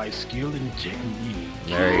easily with my skill and technique.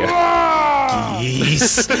 There you go.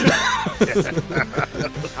 Geese.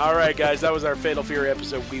 All right, guys. That was our Fatal Fury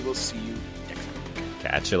episode. We will see you next week.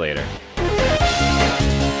 Catch you later.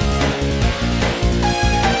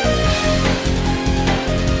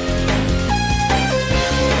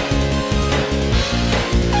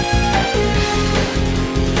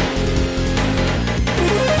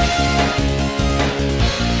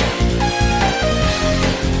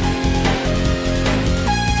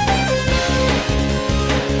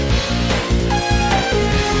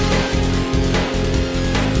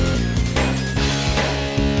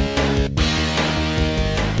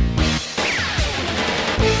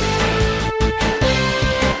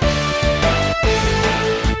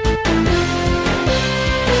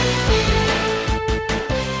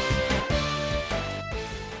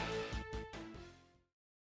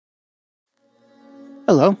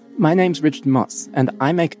 Hello, my name's Richard Moss, and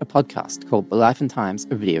I make a podcast called The Life and Times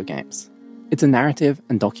of Video Games. It's a narrative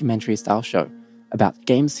and documentary-style show about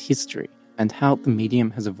games history and how the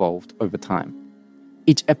medium has evolved over time.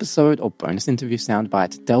 Each episode or bonus interview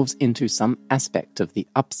soundbite delves into some aspect of the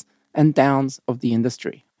ups and downs of the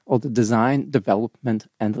industry, or the design, development,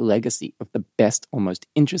 and legacy of the best or most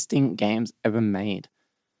interesting games ever made.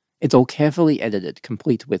 It's all carefully edited,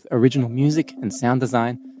 complete with original music and sound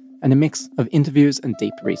design, and a mix of interviews and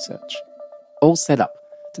deep research, all set up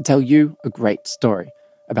to tell you a great story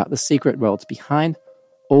about the secret worlds behind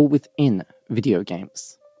or within video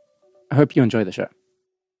games. I hope you enjoy the show.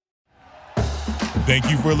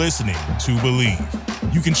 Thank you for listening to Believe.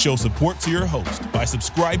 You can show support to your host by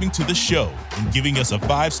subscribing to the show and giving us a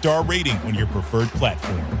 5-star rating on your preferred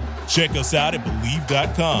platform. Check us out at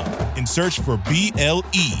Believe.com and search for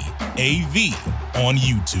BLEAV on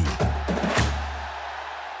YouTube.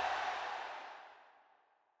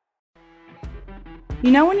 You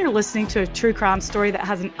know when you're listening to a true crime story that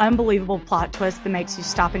has an unbelievable plot twist that makes you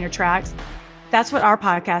stop in your tracks? That's what our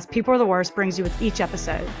podcast, People Are the Worst, brings you with each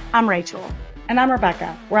episode. I'm Rachel. And I'm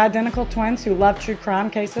Rebecca. We're identical twins who love true crime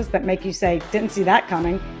cases that make you say, didn't see that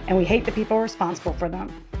coming, and we hate the people responsible for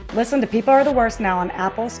them. Listen to People Are the Worst now on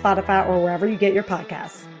Apple, Spotify, or wherever you get your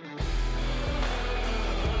podcasts.